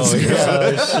different. Oh,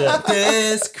 yeah.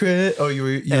 This Chris. Oh, you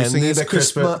were singing the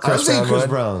Chris I'm saying Brown Chris one?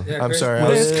 Brown. Yeah, I'm Chris sorry.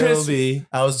 Brown. I was, This Chris- be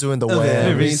I was doing the a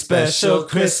wham. very special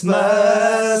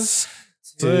Christmas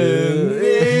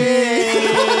to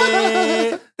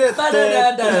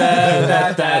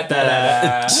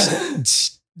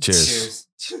Cheers.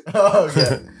 Oh,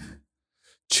 yeah.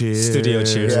 Cheers. Studio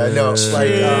cheers. Yeah, no, like,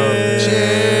 cheers.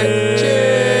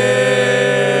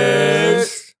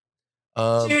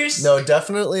 Cheers. No,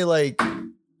 definitely like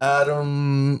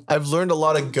Adam. I've learned a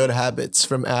lot of good habits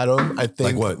from Adam. I think.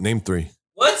 Like what? Name 3.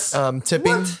 What?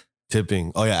 Tipping.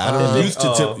 Tipping. Oh yeah, Adam used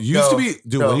to tip. You used to be,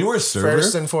 dude. no, when you were a server,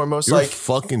 First and foremost, you were like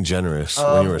fucking generous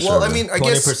when you were a well, server. I mean, I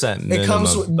guess 20% it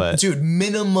comes minimum, with, but- dude,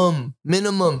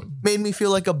 minimum made me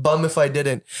feel like a bum if I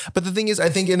didn't. But the thing is, I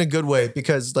think in a good way,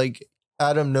 because like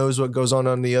Adam knows what goes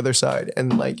on the other side,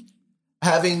 and like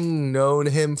having known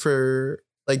him for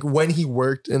like when he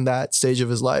worked in that stage of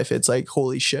his life, it's like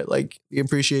holy shit, like the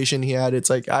appreciation he had. It's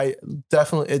like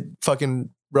it fucking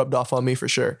rubbed off on me for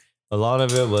sure. A lot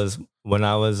of it was when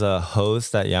I was a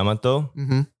host at Yamato.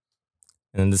 Mm-hmm.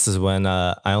 And this is when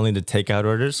I only did takeout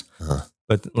orders. Uh-huh.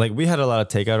 But like we had a lot of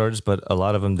takeout orders, but a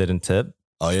lot of them didn't tip.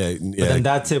 oh yeah, But yeah. then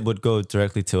that tip would go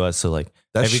directly to us. So like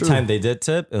That's every true. time they did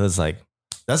tip, it was like,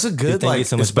 That's a good, thank you like,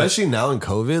 so much, especially now in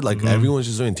COVID, like Mhm. everyone's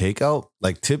just doing takeout,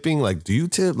 like tipping. Like, do you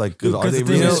tip? Like, are Because they the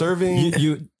thing really is, serving?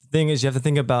 You thing is, you have to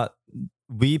think about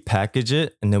we package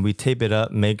it and then we tape it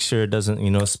up, make sure it doesn't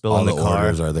spill All in the the car.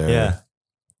 orders are there. Yeah,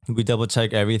 we double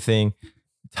check everything,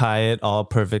 tie it all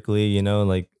perfectly.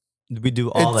 Like we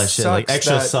do all It that shit, like sucks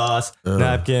extra that- sauce,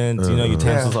 napkins,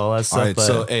 utensils, all that All stuff. right, but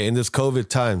so hey, in this COVID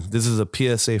time, this is a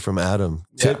PSA from Adam.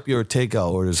 Tip your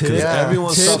takeout orders because Tip-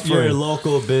 everyone's tip your suffering.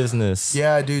 local business.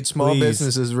 Yeah, dude, small Please.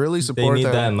 businesses really They support need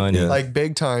them. that money. Yeah. Like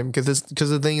big time, because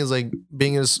the thing is like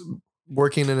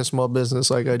working in a small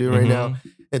business like I do right Mhm. now.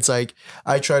 It's like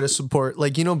I try to support.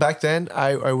 Like back then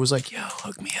I was like, yo,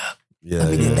 hook me up, Yeah,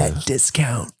 let me get yeah. that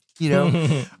discount.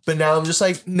 But now I'm just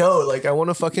like, no, like I want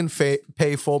to fucking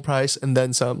pay full price and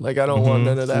then some. Like I don't want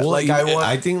none of that. Well, like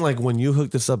I think like when you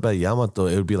hooked us up at Yamato,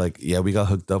 it would be like, yeah, we got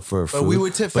hooked up for food. But we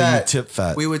would tip but fat. You tip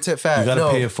fat. we would tip fat. You gotta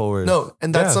no, pay it forward. No,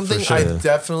 and that's Yeah, for something I sure.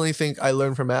 definitely think I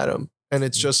learned from Adam. And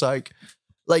it's just like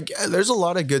there's a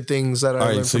lot of good things that I All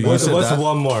right, learned so from you Adam. said What's that?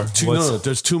 one more? No,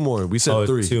 there's 2 more. We said Oh,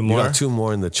 3. 2 You more? got 2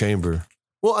 more in the chamber.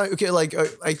 Well, I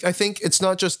think it's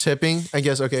not just tipping. I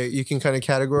guess you can kind of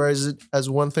categorize it as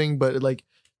one thing, but like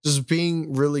just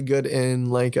being really good in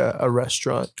like a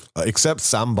restaurant. Except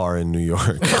Sambar in New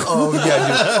York. Oh yeah,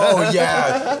 dude. Oh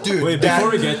yeah, dude. Wait, that-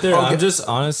 before we get there, okay. I'm just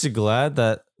honestly glad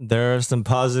that there are some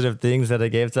positive things that I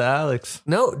gave to Alex.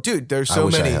 No, dude, there's I so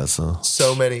wish many. I had some.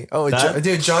 So many. Oh, That-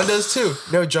 dude, John does too.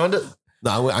 No, John does.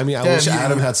 No, I mean, I Damn, wish you-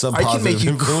 Adam had some I can make positive you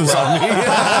influence on me.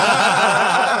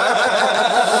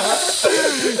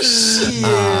 Shit.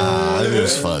 I'm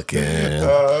just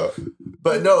fucking.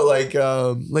 But no, like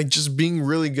just being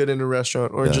really good in a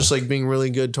restaurant, or Yeah. just like being really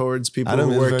good towards people Adam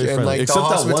who is work very in friendly. like the Except that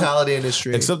one- hospitality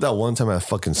industry. Except that one time at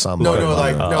fucking Samba. no,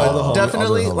 like All the homies-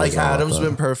 definitely all the like homies are Adam's that.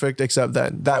 been perfect. Except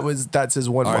that's his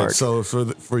one All mark. right, so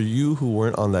for you who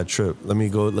weren't on that trip,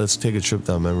 let's take a trip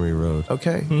down memory road.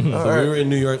 Okay, So we were in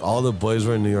New York. All the boys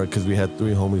were in New York because we had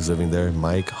 3 homies living there: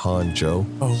 Mike, Han, Joe,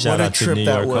 Oh, Shout what a out to trip New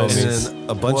that York was. and homies. then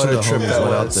a bunch What of a the trip homies that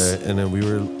went out was. there. And then we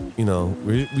were,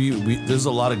 we there's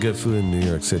a lot of good food in New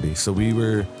York City. So we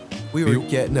were, We were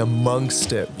getting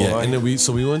amongst it, boy. yeah. And then we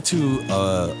went to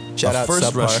Shout a out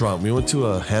first Subpar. restaurant. We went to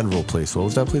a hand roll place. What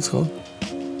was that place called?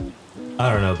 I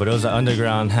don't know, but it was an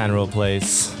underground hand roll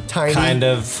place. Tiny. Kind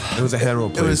of. It was a hand roll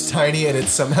It place. was tiny, and it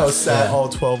somehow sat all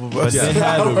 12 of But us. they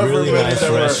had However really many nice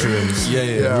there were. restrooms.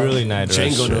 Yeah. Really nice Django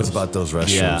restrooms. knows about those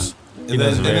restrooms. Yeah. He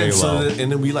knows very well.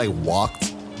 And then we like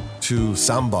walked to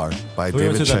Sambar by We David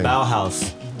went to Chang. the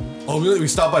Bauhaus. Oh, really? We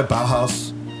stopped by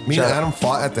Bauhaus. Me and Shout- Adam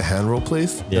fought at the hand roll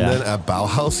place, Yeah. and then at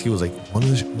Bauhaus, he was like, "Want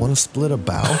to split a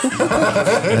bow?"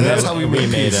 And that's how we made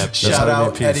made peace. up. That's Shout how we out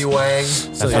made peace. Eddie Wang.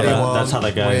 That's how Eddie the- Wang, that's how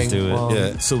the guys Wang, do it. Wang.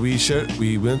 Yeah, so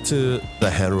we went to the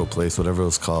hand roll place, whatever it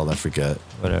was called, I forget.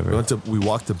 Whatever. We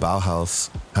walked to Bauhaus,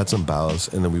 had some bows,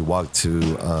 and then we walked to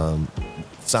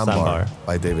Sambar Sambar.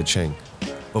 by David Chang.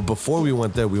 But before we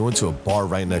went there, we went to a bar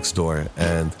right next door,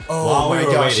 and Oh While we my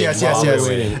were gosh! waiting, Yes, while yes, we yes, were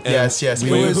waiting. yes, yes. we-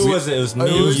 It Wait, was- who was it? It was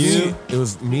me, it was you. it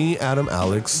was me, Adam,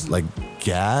 Alex, like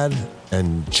Gad,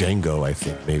 and Django, I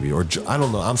think maybe, or I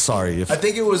don't know. I'm sorry if I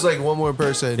think it was like one more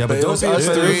person. Yeah, but it don't was be us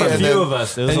offended three, if a I and few then of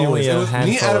us. It was Anyways, only it a was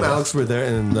handful. me, Adam, of us. Alex were there,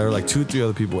 and there were like 2-3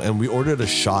 other people, and we ordered a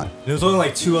shot. There was only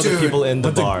like 2 other Dude, people in the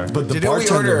But the, bar. but the didn't we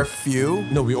bartender, order a few?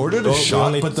 no, we ordered a Well, we shot,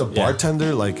 only- but the yeah.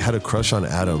 bartender like had a crush on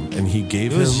Adam, and he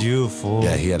gave it was him. you, fool.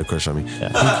 Yeah, he had a crush on me.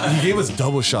 He gave us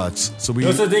double shots, so we.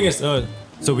 What's the thing is,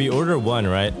 so we ordered one,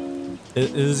 right?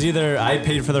 It was either I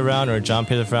paid for the round or John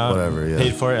paid the round. Whatever, yeah.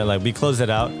 Paid for it, and like we closed it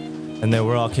out, and then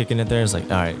we're all kicking it there. It's like,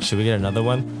 all right, should we get another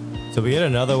one? So we get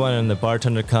another one, and the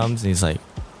bartender comes, and he's like,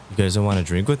 "You guys don't want to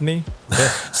drink with me?"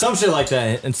 Some shit like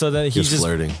that. And so then he Just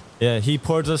flirting. yeah, he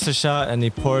pours us a shot, and he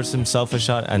pours himself a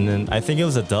shot, and then I think it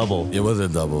was a double. It was a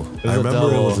double. was I a remember double.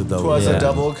 it was a It double. was Yeah. a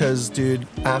double because, dude,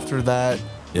 after that,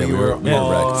 Yeah, we we were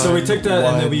were wrecked. So we took that,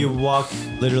 and then one. we walked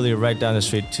literally right down the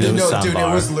street to No, Sambar. dude,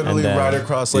 it was literally and then- right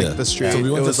across like Yeah. the street. So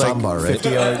we went it was to Sambar, like right? 50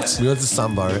 yards. We went to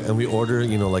Sambar and we ordered,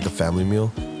 like a family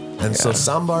meal. And so Yeah.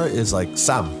 Sambar is like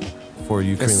sam for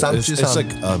Ukraine. Sam It's, to it's sam.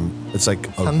 like a Sam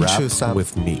to wrap sam.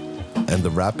 with meat. And the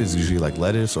wrap is usually like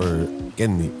lettuce or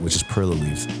genni, which is perla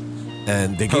leaves.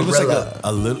 And they gave us like Perilla.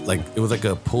 a little, like it was like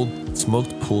a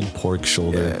smoked pulled pork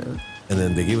shoulder. Yeah. And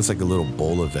then they gave us like a little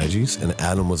bowl of veggies. And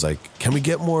Adam was like, "Can we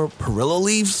get more perilla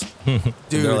leaves?" And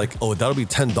Dude. they're like, "Oh, that'll be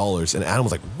 $10." And Adam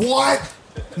was like, "What?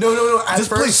 No. At This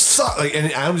place first, sucks!" Like, and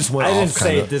Adam just went I off. didn't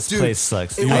say kinda. this Dude, place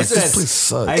sucks. it I was- said, this place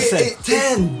sucks. I said It-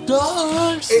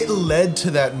 $10. it led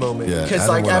to that moment Yeah, because,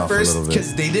 Adam like, went at off a first, little bit.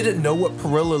 because they didn't know what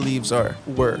perilla leaves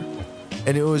were,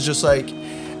 and it was just like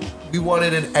we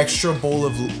wanted an extra bowl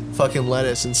of fucking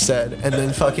lettuce instead, and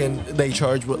then fucking they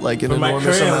charge what like an For my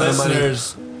enormous Korean amount of money.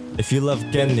 listeners, if you love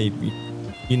Genni,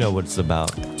 you know what it's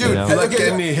about. Dude, you know? and Look Okay,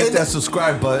 at me, hit and- that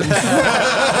subscribe button.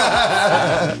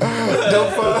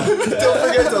 Don't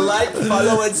forget to like,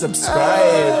 follow, and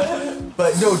subscribe.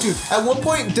 But no, dude, at one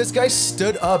point, this guy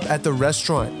stood up at the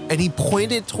restaurant and he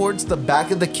pointed towards the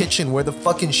back of the kitchen where the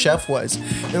fucking chef was.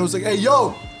 And it was like, hey,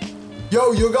 yo,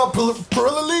 you got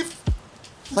perilla leaf?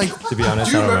 Like, To be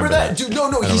honest, do you I don't remember that? remember that. Dude, no,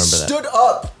 I don't he remember that. stood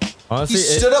up. Honestly, He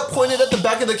stood up, pointed at the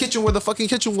back of the kitchen where the fucking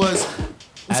kitchen was.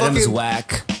 Adam's Fucking-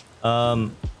 whack.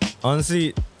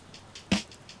 honestly,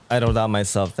 I don't doubt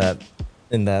myself that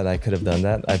in that I could have done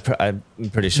that. I'm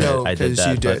pretty sure No, I did 'cause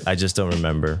that, you did. but I just don't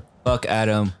remember. Fuck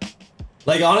Adam.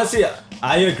 Like honestly,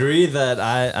 I agree that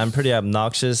I'm pretty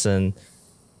obnoxious and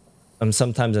I'm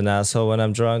sometimes an asshole when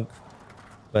I'm drunk,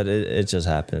 but it just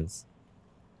happens.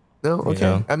 No, okay.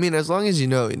 know? I mean, as long as you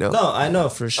know, you know. No, I know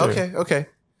for sure. Okay.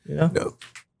 You know? No.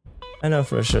 I know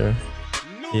for sure.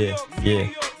 Yeah.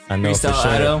 I know for Freestyle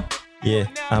sure. Adam. Yeah,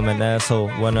 I'm an asshole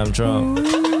when I'm drunk.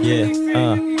 Yeah,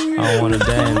 I don't wanna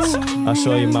dance. I'll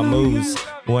show you my moves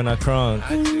when I crunk.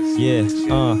 Yeah,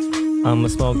 I'ma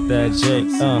smoke that J.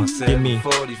 Give me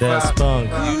that spunk.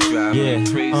 Yeah,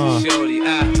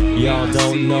 y'all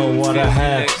don't know what I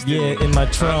have. Yeah, in my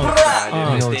trunk.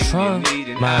 No trunk.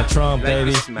 My trunk,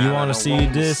 baby. You wanna see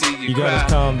this? You gotta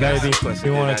come, baby.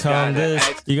 You wanna come this?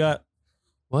 You got.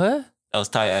 That was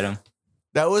Ty Adam.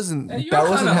 That wasn't Hey, you're that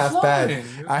wasn't kinda half bad. flying.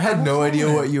 You're I had kinda no idea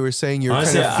flying. what you were saying. You were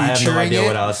Honestly, kind I of have featuring no idea it.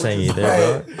 what I was saying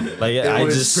either, bro. Like It I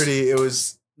was just pretty. It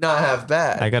was not half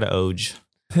bad. I got an Oj.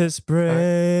 Piss break.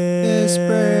 Piss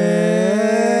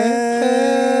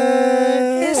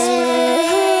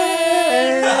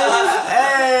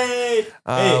Hey.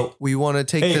 Hey. We want to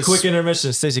take Hey, this. quick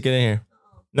intermission. Stacey, get in here.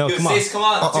 No, Yo, come on. Stace, come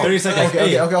on. 30 seconds. Okay,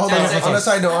 Hey, okay, hold 10 on. seconds.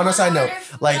 On a side note,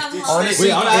 like honestly,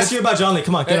 Wait, I want to if- ask you about John Lee.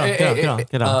 Come on,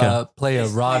 get on. Play a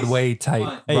Rod Wave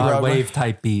type, Hey, Rod Rod Wave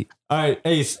type beat. All right,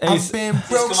 Ace. I've been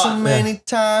broke come so on. many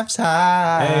times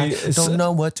high. Hey, Don't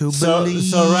know what to So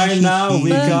believe. right now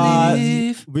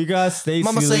we got Stacey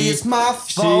Mama say Lee. it's my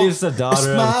She fault. is the It's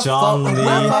daughter my of John fault. I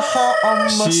wear my heart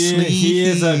on my Lee. He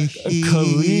is a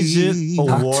collegiate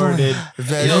awarded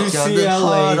Very young and hard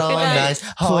UCLA on nice,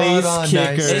 place hard on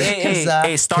kicker. nice. Hey, 'Cause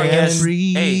I star can't guest.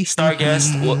 breathe. Hey, star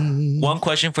guest. One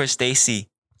question for Stacy.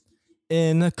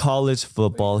 in college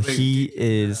football. He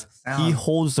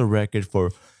holds the record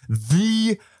for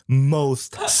the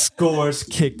most scores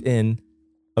kicked in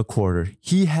a quarter.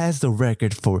 He has the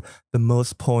record for the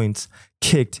most points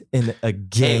kicked in a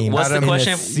game. Hey, what's the in a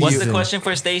question? What's the season. question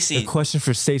for The Stacy? question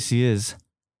for Stacey is,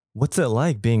 what's it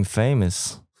like being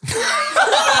famous?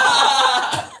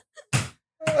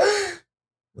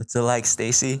 What's it like,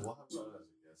 Stacy?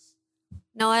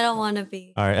 No, I don't want to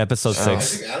be. All right, episode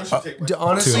 6.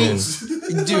 Honestly,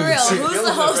 Tune dude, For real, ser- who's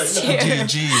the host here?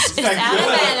 GG's. It's Adam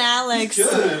and Alex.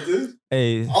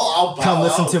 Hey, come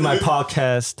listen to my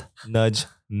podcast, Nudge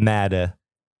Matter.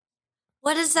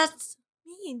 What does that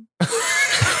mean?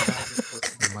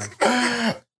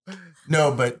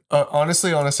 No, but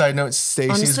honestly, on a side note, Stacey's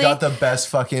Honestly? got the best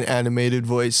fucking animated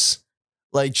voice.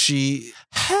 Like she,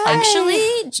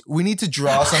 Actually, we need to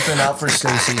draw something out for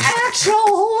Stacey.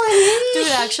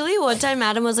 dude, actually, one time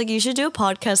Adam was like, "You should do a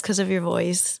podcast because of your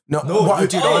voice." No,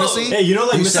 dude, honestly, Hey, you know,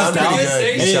 like you Mrs. sound pretty Doubtfire.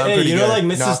 good. You Hey, sound hey, pretty you know, good. like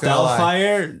Mrs. Not gonna lie.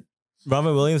 Doubtfire,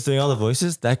 Robin Williams doing all the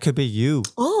voices. That could be you.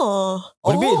 Oh,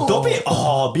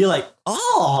 Don't be like,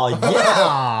 oh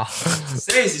yeah,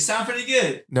 Stace, you sound pretty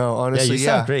good. No, yeah. honestly, You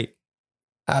yeah, sound great.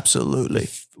 absolutely.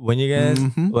 When you guys,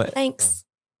 Mhm. what? thanks.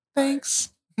 Thanks.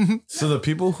 So the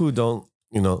people who don't,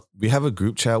 we have a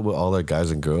group chat with all our guys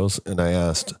and girls, and I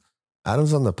asked,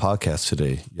 Adam's on the podcast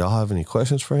today. Y'all have any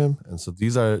questions for him? And so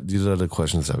these are the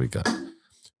questions that we got.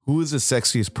 Who is the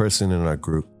sexiest person in our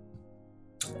group?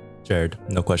 Jared,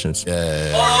 no questions.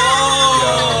 Yeah.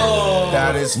 Oh!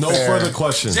 That is No fair. further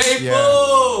questions. J. Yeah.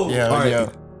 Boo! Yeah, All right. yeah.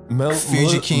 Mel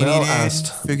Fujikini, Mel dude. asked.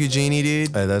 Fujikini,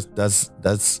 dude. Hey,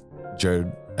 that's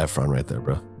Jared Efron right there,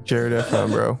 bro. Jared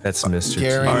Efron, bro. That's Mr. T.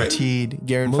 Guaranteed.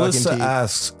 Guaranteed. Melissa fucking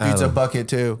asks, Dude's a Adam, bucket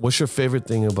too. what's your favorite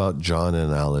thing about John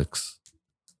and Alex?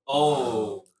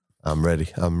 Oh. I'm ready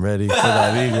for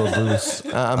that eagle boost.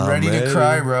 I'm ready to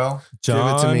cry, bro.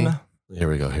 John Give it to me. Here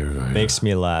we go. makes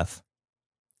me laugh.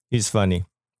 He's funny.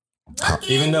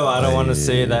 Even though I don't want to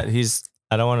say that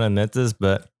I don't want to admit this,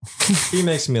 but he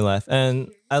makes me laugh. And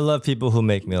I love people who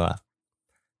make me laugh.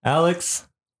 Alex,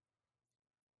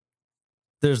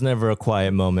 there's never a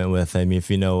quiet moment with him,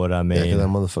 if you know what I Yeah, mean. 'cause that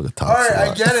motherfucker All talks right, a I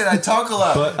lot. get it. I talk a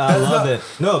lot. But I love it.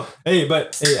 No, hey,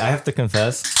 I have to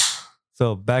confess.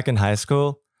 So back in high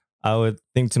school, I would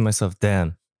think to myself,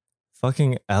 damn,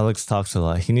 fucking Alex talks a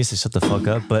lot. He needs to shut the fuck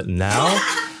up. But now,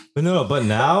 but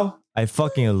now I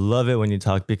fucking love it when you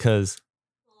talk because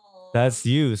that's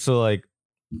you. So like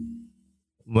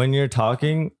when you're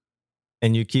talking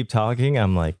and you keep talking,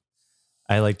 I'm like,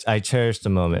 I cherish the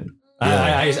moment.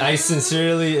 Yeah. I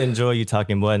sincerely enjoy you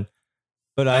talking but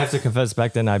I have to confess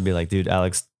back then I'd be like, dude,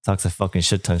 Alex talks a fucking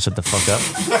shit ton. Shut the fuck up.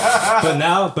 but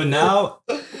now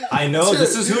I know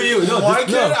this is who you know. Why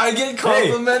can't I get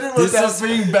complimented this without is-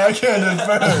 being backhanded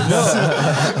first?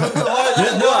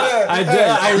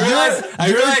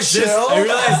 I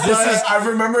realize this is I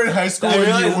remember in high school I when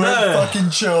you realize- weren't no. fucking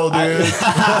chill, dude.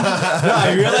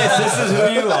 I realize this is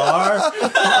who you are,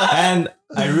 and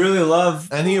I really love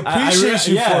And he appreciates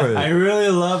you for it. I really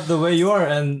love the way you are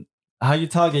and how you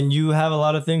talk, and you have a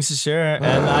lot of things to share, and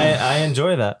I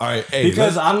enjoy that. All right, hey,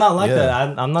 Because I'm not like yeah.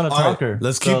 that. I'm not a all right, talker.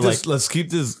 let's So, keep this. Let's keep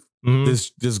this.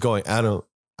 mhm. This going.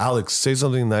 Alex, say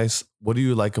something nice. What do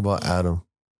you like about Adam?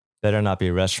 Better not be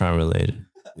restaurant related.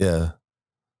 Yeah,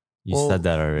 You Well, said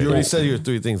that already. you already said your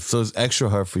 3 things, so it's extra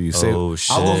hard for you. Say, Oh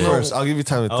shit! I'll go first. I'll give you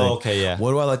time to think. Oh, okay, yeah. What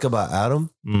do I like about Adam?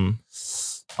 Mm.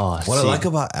 Oh, What I like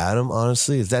about Adam,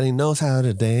 honestly, is that he knows how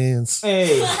to dance.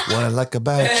 Hey, What I like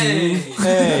about Hey. you.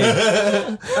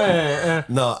 hey,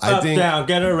 No, I up, think down,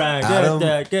 get around, Adam-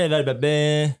 get up,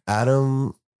 baby.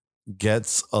 Adam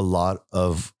gets a lot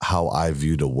of how I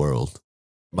view the world.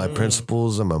 My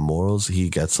principles and my morals, he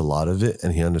gets a lot of it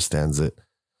and he understands it.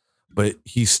 but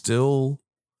he still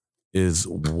is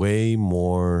way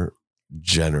more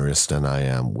generous than I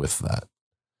am with that.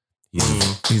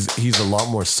 He's a lot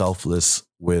more selfless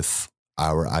with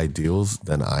our ideals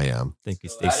than I am. Thank you,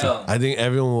 Stacey. I think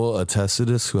everyone will attest to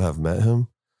this who have met him.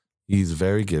 He's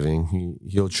very giving.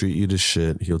 He'll treat you to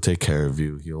shit. He'll take care of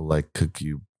you. He'll like cook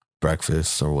you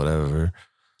breakfast or whatever.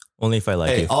 Only if I like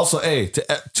Hey, it. also,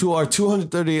 to our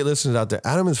 238 listeners out there,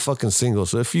 Adam is fucking single.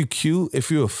 So if you cute,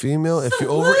 if you're a female, if you're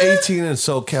over 18 in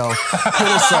SoCal, hit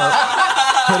us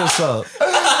up. Hit us up.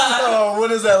 Oh,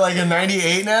 what is that, like a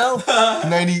 98 now?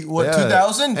 90, what, Yeah.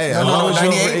 2000? Hey, no, as long as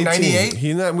you're over 98,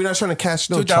 18. 98? We're not trying to catch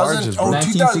no 2000? charges, bro. Oh,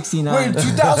 1969. Wait,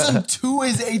 2002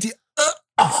 is 18.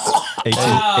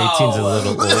 18's a little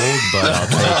old, but I'll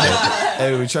take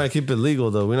Hey, we're trying to keep it legal,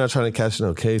 though. We're not trying to catch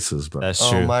no cases, bro. it. That's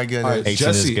Oh true. my All goodness. right, 18 is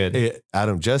Jesse, good. hey,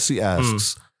 Adam, Jesse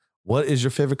asks, what is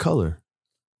your favorite color?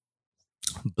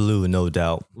 Blue, no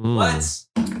doubt. What?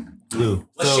 Blue.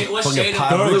 What's shade of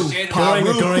Peru. blue? Shade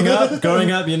of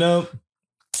Growing up, you know.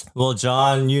 Well,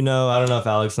 John, you know, I don't know if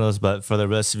Alex knows, but for the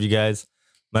rest of you guys,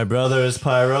 my brother is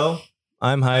Pyro.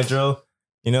 I'm Hydro.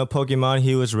 You know, Pokemon,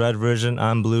 he was red version.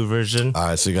 I'm blue version. All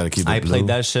right, so you got to keep it I blue. played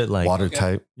that shit like water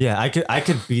type. yeah. I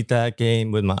could beat that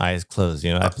game with my eyes closed.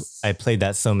 You know, I played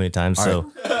that so many times. So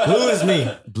blue is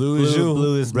me. Blue is you.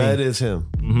 Blue is red me. is him.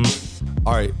 Mhm.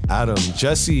 All right, Adam.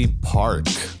 Jesse Park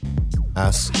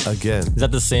asks again. Is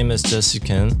that the same as Jesse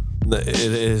Ken? No, it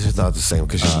is not the same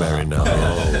because she's married now.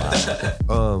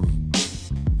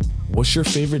 What's your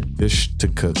favorite dish to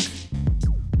cook?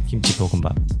 Kimchi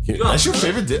Pokemon. That's your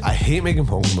favorite dish? I hate making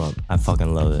Pokemon. I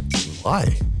fucking love it.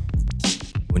 Why?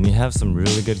 When you have some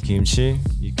really good kimchi,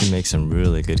 you can make some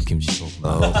really good kimchi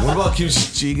Pokemon. What about kimchi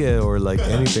jjigae or like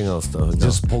anything else though?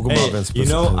 Just Pokemon Hey, events. you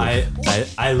know,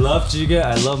 I love jjigae.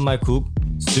 I love my coop.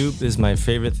 Soup is my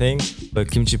favorite thing, but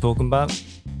kimchi Pokemon,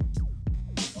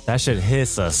 that shit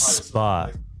hits a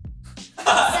spot.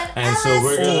 And so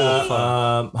we're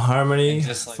gonna harmony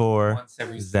for once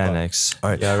every Xanax.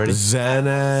 All right, y'all ready?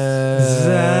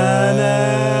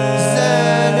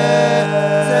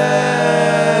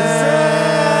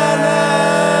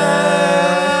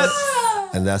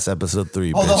 And that's episode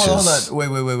 3, Hold bitches. on.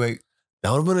 Wait. That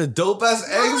would have been a dope ass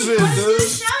exit, dude.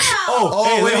 Oh,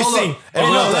 hey, wait, let me hold on. sing. Hey, Hey,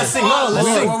 no, no, let's sing. No, let's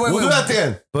wait, sing. wait, wait, We'll do that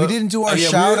then. We didn't do our yeah,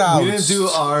 shout outs. we didn't do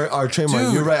our trademark.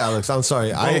 Dude. You're right, Alex. I'm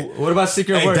sorry. What about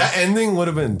secret Hey, word? that ending would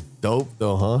have been dope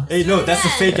though, huh? Hey, no, that's a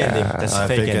fake ending. That's a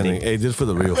fake ending. Hey, this for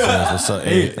the real fans. What's up?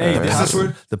 Hey, the this is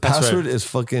password. The That's right. password is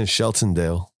fucking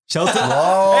Sheltondale. Shelton.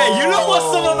 Hey, you know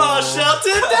what's up about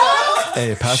Shelton?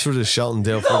 Hey, password is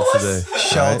Sheltondale for today.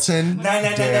 Shelton. Dale.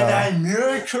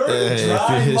 Hey, if you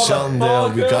hit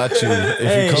Sheltondale, we got you. If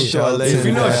Hey, you come to LA, if you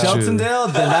we know got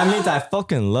Sheltondale, then that means I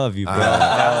fucking love you, bro. All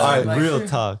right, Real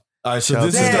talk. All right, so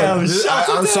this Damn, is the. I'm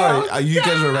Sheltondale. sorry, you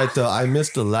guys are right though. I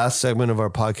missed the last segment of our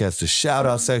podcast, the shout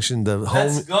out section, the one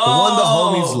the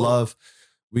homies love.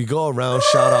 We go around,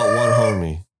 shout out one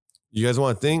homie. You guys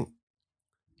want to think?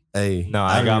 Hey, No,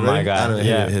 I Adam, got you my ready? guy. Adam,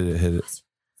 Yeah. hit it.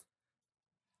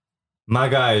 My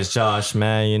guy is Josh,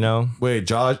 man, you know. Wait,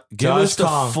 Josh, give Josh us the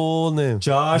Kong. full name.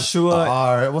 Joshua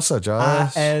All right, what's up,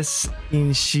 Josh? A.S.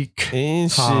 Inshik.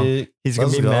 Ain't Kong. shit. He's going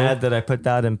to Let's be go. mad that I put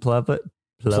that in public,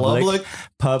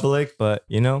 but,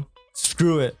 you know,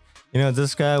 screw it. You know,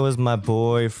 this guy was my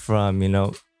boy from, you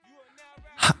know,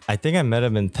 I think I met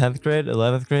him in 10th grade,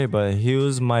 11th grade, but he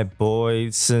was my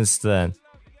boy since then.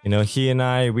 You know, he and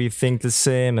I, we think the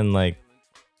same, and like,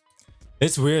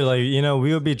 it's weird. Like, you know,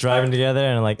 we would be driving together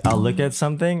and like, I'll look at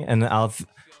something and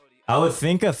I would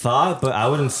think a thought, but I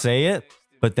wouldn't say it.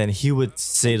 But then he would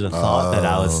say the thought that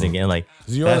I was thinking. Like,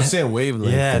 You that- understand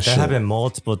wavelength? yeah, and that shit. happened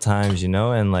multiple times, you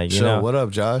know, and like, you So, know, what up,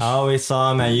 Josh? I always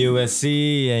saw him at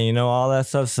USC and you know all that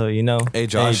stuff. So you know, Hey,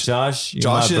 Josh. Josh, you're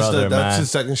Josh my is brother, that's man. his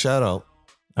second shout out.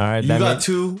 All right, You that got means-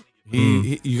 two.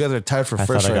 You guys are tied for I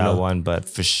first thought I right got now. one, but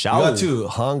for sure, You got two.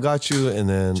 Han got you, and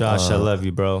then Josh, I love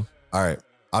you, bro. All right,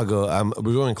 I'll go.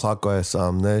 We're going clockwise.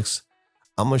 Next,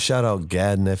 I'm gonna shout out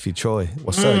Gad Nephi Troy.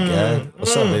 What's up, Gad?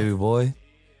 What's up, baby boy?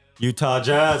 Utah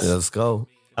Jazz. Let's go.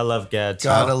 I love Gad. too.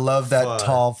 Gotta love that Fuck.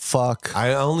 tall fuck.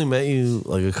 I only met you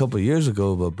like a couple years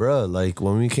ago, but bruh, like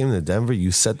when we came to Denver, you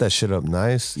set that shit up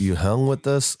nice. You hung with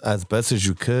us as best as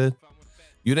you could.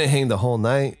 You didn't hang the whole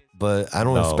night, but I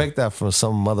don't No. expect that from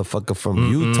some motherfucker from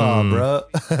Utah, bruh.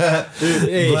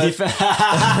 Hey, But- he fa-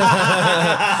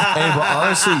 Hey, but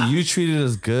honestly, you treated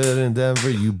us good in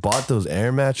Denver. You bought those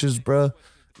air matches, bruh.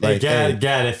 Hey, Like, Gad, hey,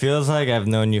 Gad, it feels like I've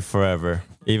known you forever,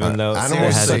 even though I it don't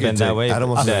want to hasn't suck your been that dick. way. I don't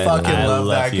want to Dad, suck your fucking dick. love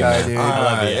that guy, man. dude. I love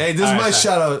Alright, you. hey, this is my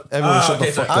shout out. Everyone, shut the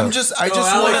okay, fuck so up. I just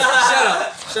Shut want up.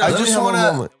 I just want to Let me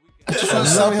have a moment.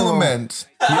 supplement.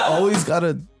 He always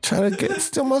gotta trying to get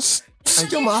still my phone.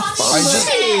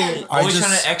 Always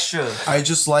trying to extra. I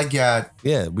just like Gad.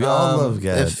 Yeah, we all love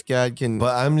Gad. If Gad can,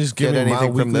 But I'm just get giving my anything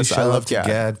from weekly this, I shout love out to Gad.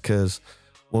 Gad because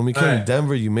when we came to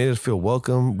Denver, you made us feel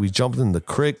welcome. We jumped in the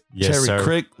creek, Yes, Cherry sir.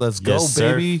 Creek. Let's go, Yes,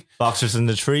 sir. baby. Boxers in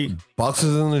the tree.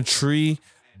 Boxes in the tree.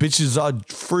 Bitches are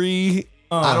free.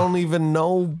 I don't even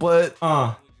know, but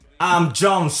I'm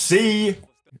John C.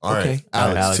 all right, Okay.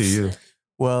 Alex, Alex. to you.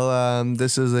 well,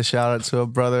 this is a shout out to a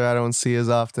brother I don't see as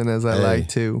often as I Hey. like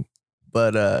to,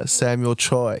 but Samuel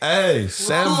Choi. Hey,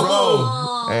 Sam,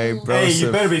 bro. Hey, bro. Hey,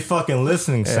 you better be fucking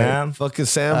listening, Sam. Fucking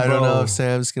Sam, bro. I don't know if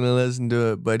Sam's gonna listen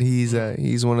to it, but he's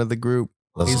one of the group.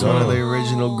 Let's He's go. one of the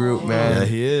original group, man. Yeah,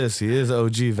 he is. He is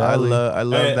OG I Valley.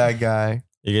 love Hey. that guy.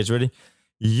 You guys ready?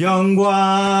 Young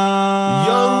one.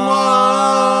 Young one.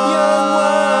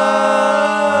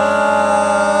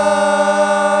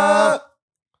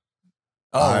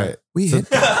 All right. We So hit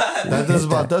that. That does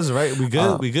about does it, right? We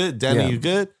good? We good? Danny, yeah. you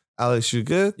good? Alex, you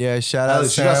good? Yeah, shout out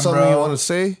Alex, you Sam, got something bro. you want to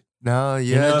say? No,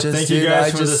 You yeah, know, just thank you dude, guys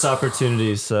I for just, this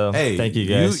opportunity. So Hey, thank you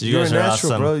guys. You you're guys a are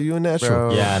natural, awesome. bro. You're a natural.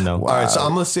 Bro. Yeah, I know. Wow. All right, so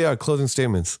I'm gonna say our closing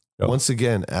statements. Go. Once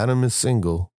again, Adam is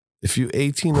single. If you're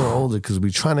 18 or older, because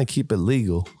we're trying to keep it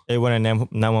legal.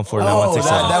 819-914-9167.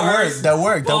 That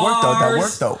worked though.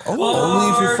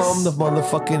 Only if you're from the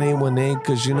motherfucking 818,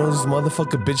 because you know these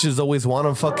motherfucking bitches always want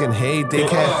to fucking hate. They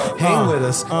can't hang with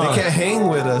us. They can't hang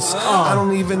with us. I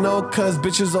don't even know, because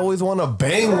bitches always want to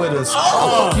bang with us.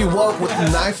 I'll fuck you up with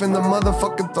a knife in the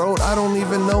motherfucking throat. I don't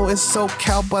even know. It's so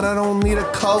cow, but I don't need a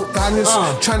coat. I'm just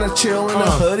trying to chill in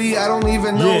a hoodie. I don't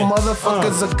even know. Yeah.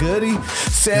 Motherfuckers a goodie.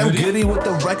 Sam Goody with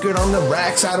the record on the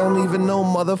racks. I don't even know.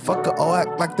 Motherfucker all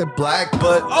act like they're black,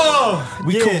 but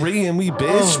we yeah. Korean. We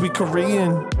bitch. We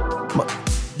Korean.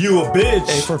 You a bitch.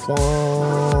 A for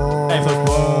one. Hey, for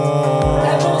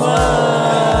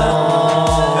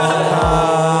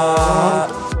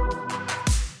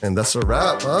And that's a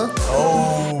wrap, huh?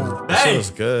 Oh, that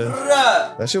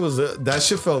shit was good. That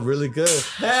shit felt really good.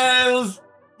 Hells.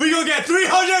 We gonna get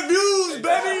 300 views,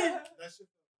 baby.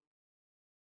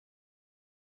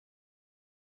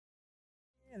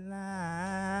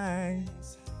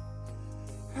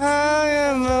 I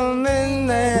am a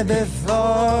minute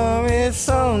before it's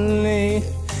only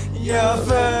your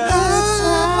first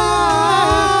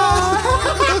time.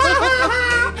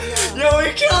 Yo,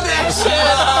 we killed that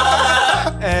shit.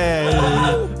 Hey,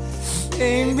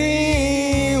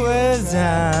 baby was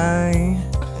dying.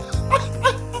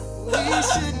 We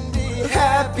should be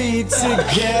happy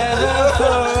together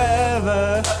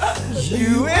forever.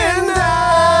 You and I.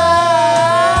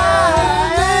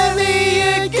 Let me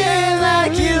again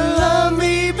like you loved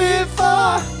me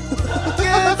before.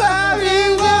 Cause I've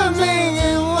been loving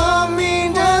and want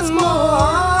me just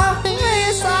more.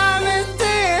 Please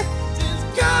honesty, just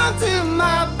come to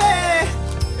my bed.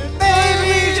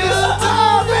 Baby, just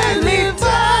stop and leave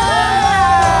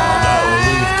time.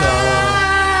 We've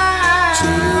come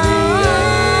to the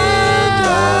end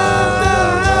of the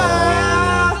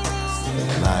road.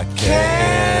 And I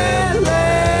can't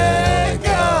let go.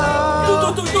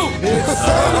 It's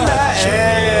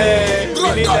Hey, we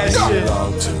need that shit.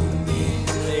 belong to me.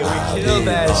 We kill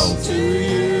that shit.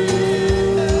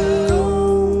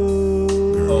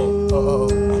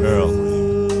 Girl.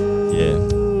 Yeah.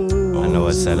 I know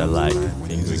I said I like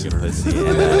fingering your pussy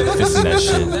and fisting that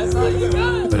shit.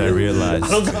 But I realized. I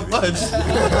don't got much.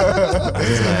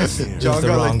 John the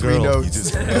got wrong like 3 girl.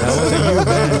 notes. That wasn't you,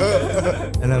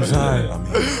 man. And I'm sorry.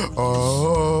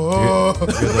 Oh, You're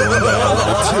the one that I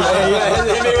like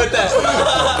to. Hit me with that.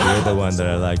 You're the one that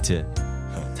I like to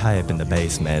tie up in the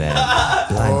basement and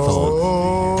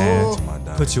blindfold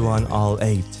and put you on all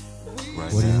 8.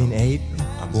 What do you mean 8?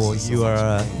 Well, you are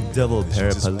a double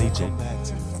paraplegic.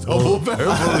 Double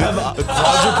paraplegic.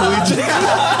 Quadriplegic.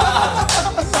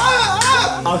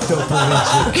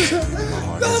 Octoplegic.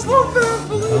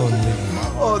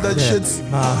 oh, that shit's.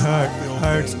 My heart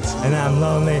hurts and I'm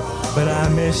lonely, but I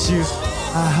miss you.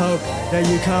 I hope that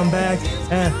you come back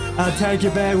and I'll take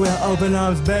you back with open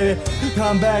arms, baby.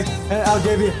 Come back and I'll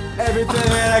give you everything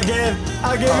that I give.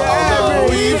 I'll give you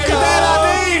everything that I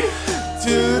need.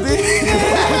 To the.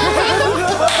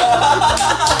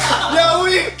 Yo,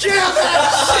 we killed that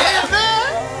shit, man.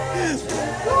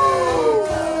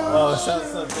 Oh, sounds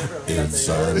so different. It's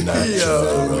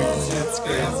unnatural.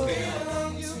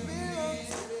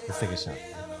 Let's take a shot.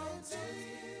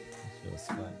 Feels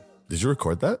fun. Did you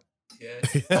record that?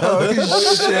 Oh,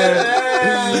 shit.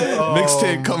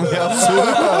 Mixtape coming out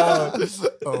soon.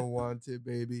 Unwanted,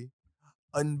 baby.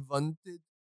 Unwanted.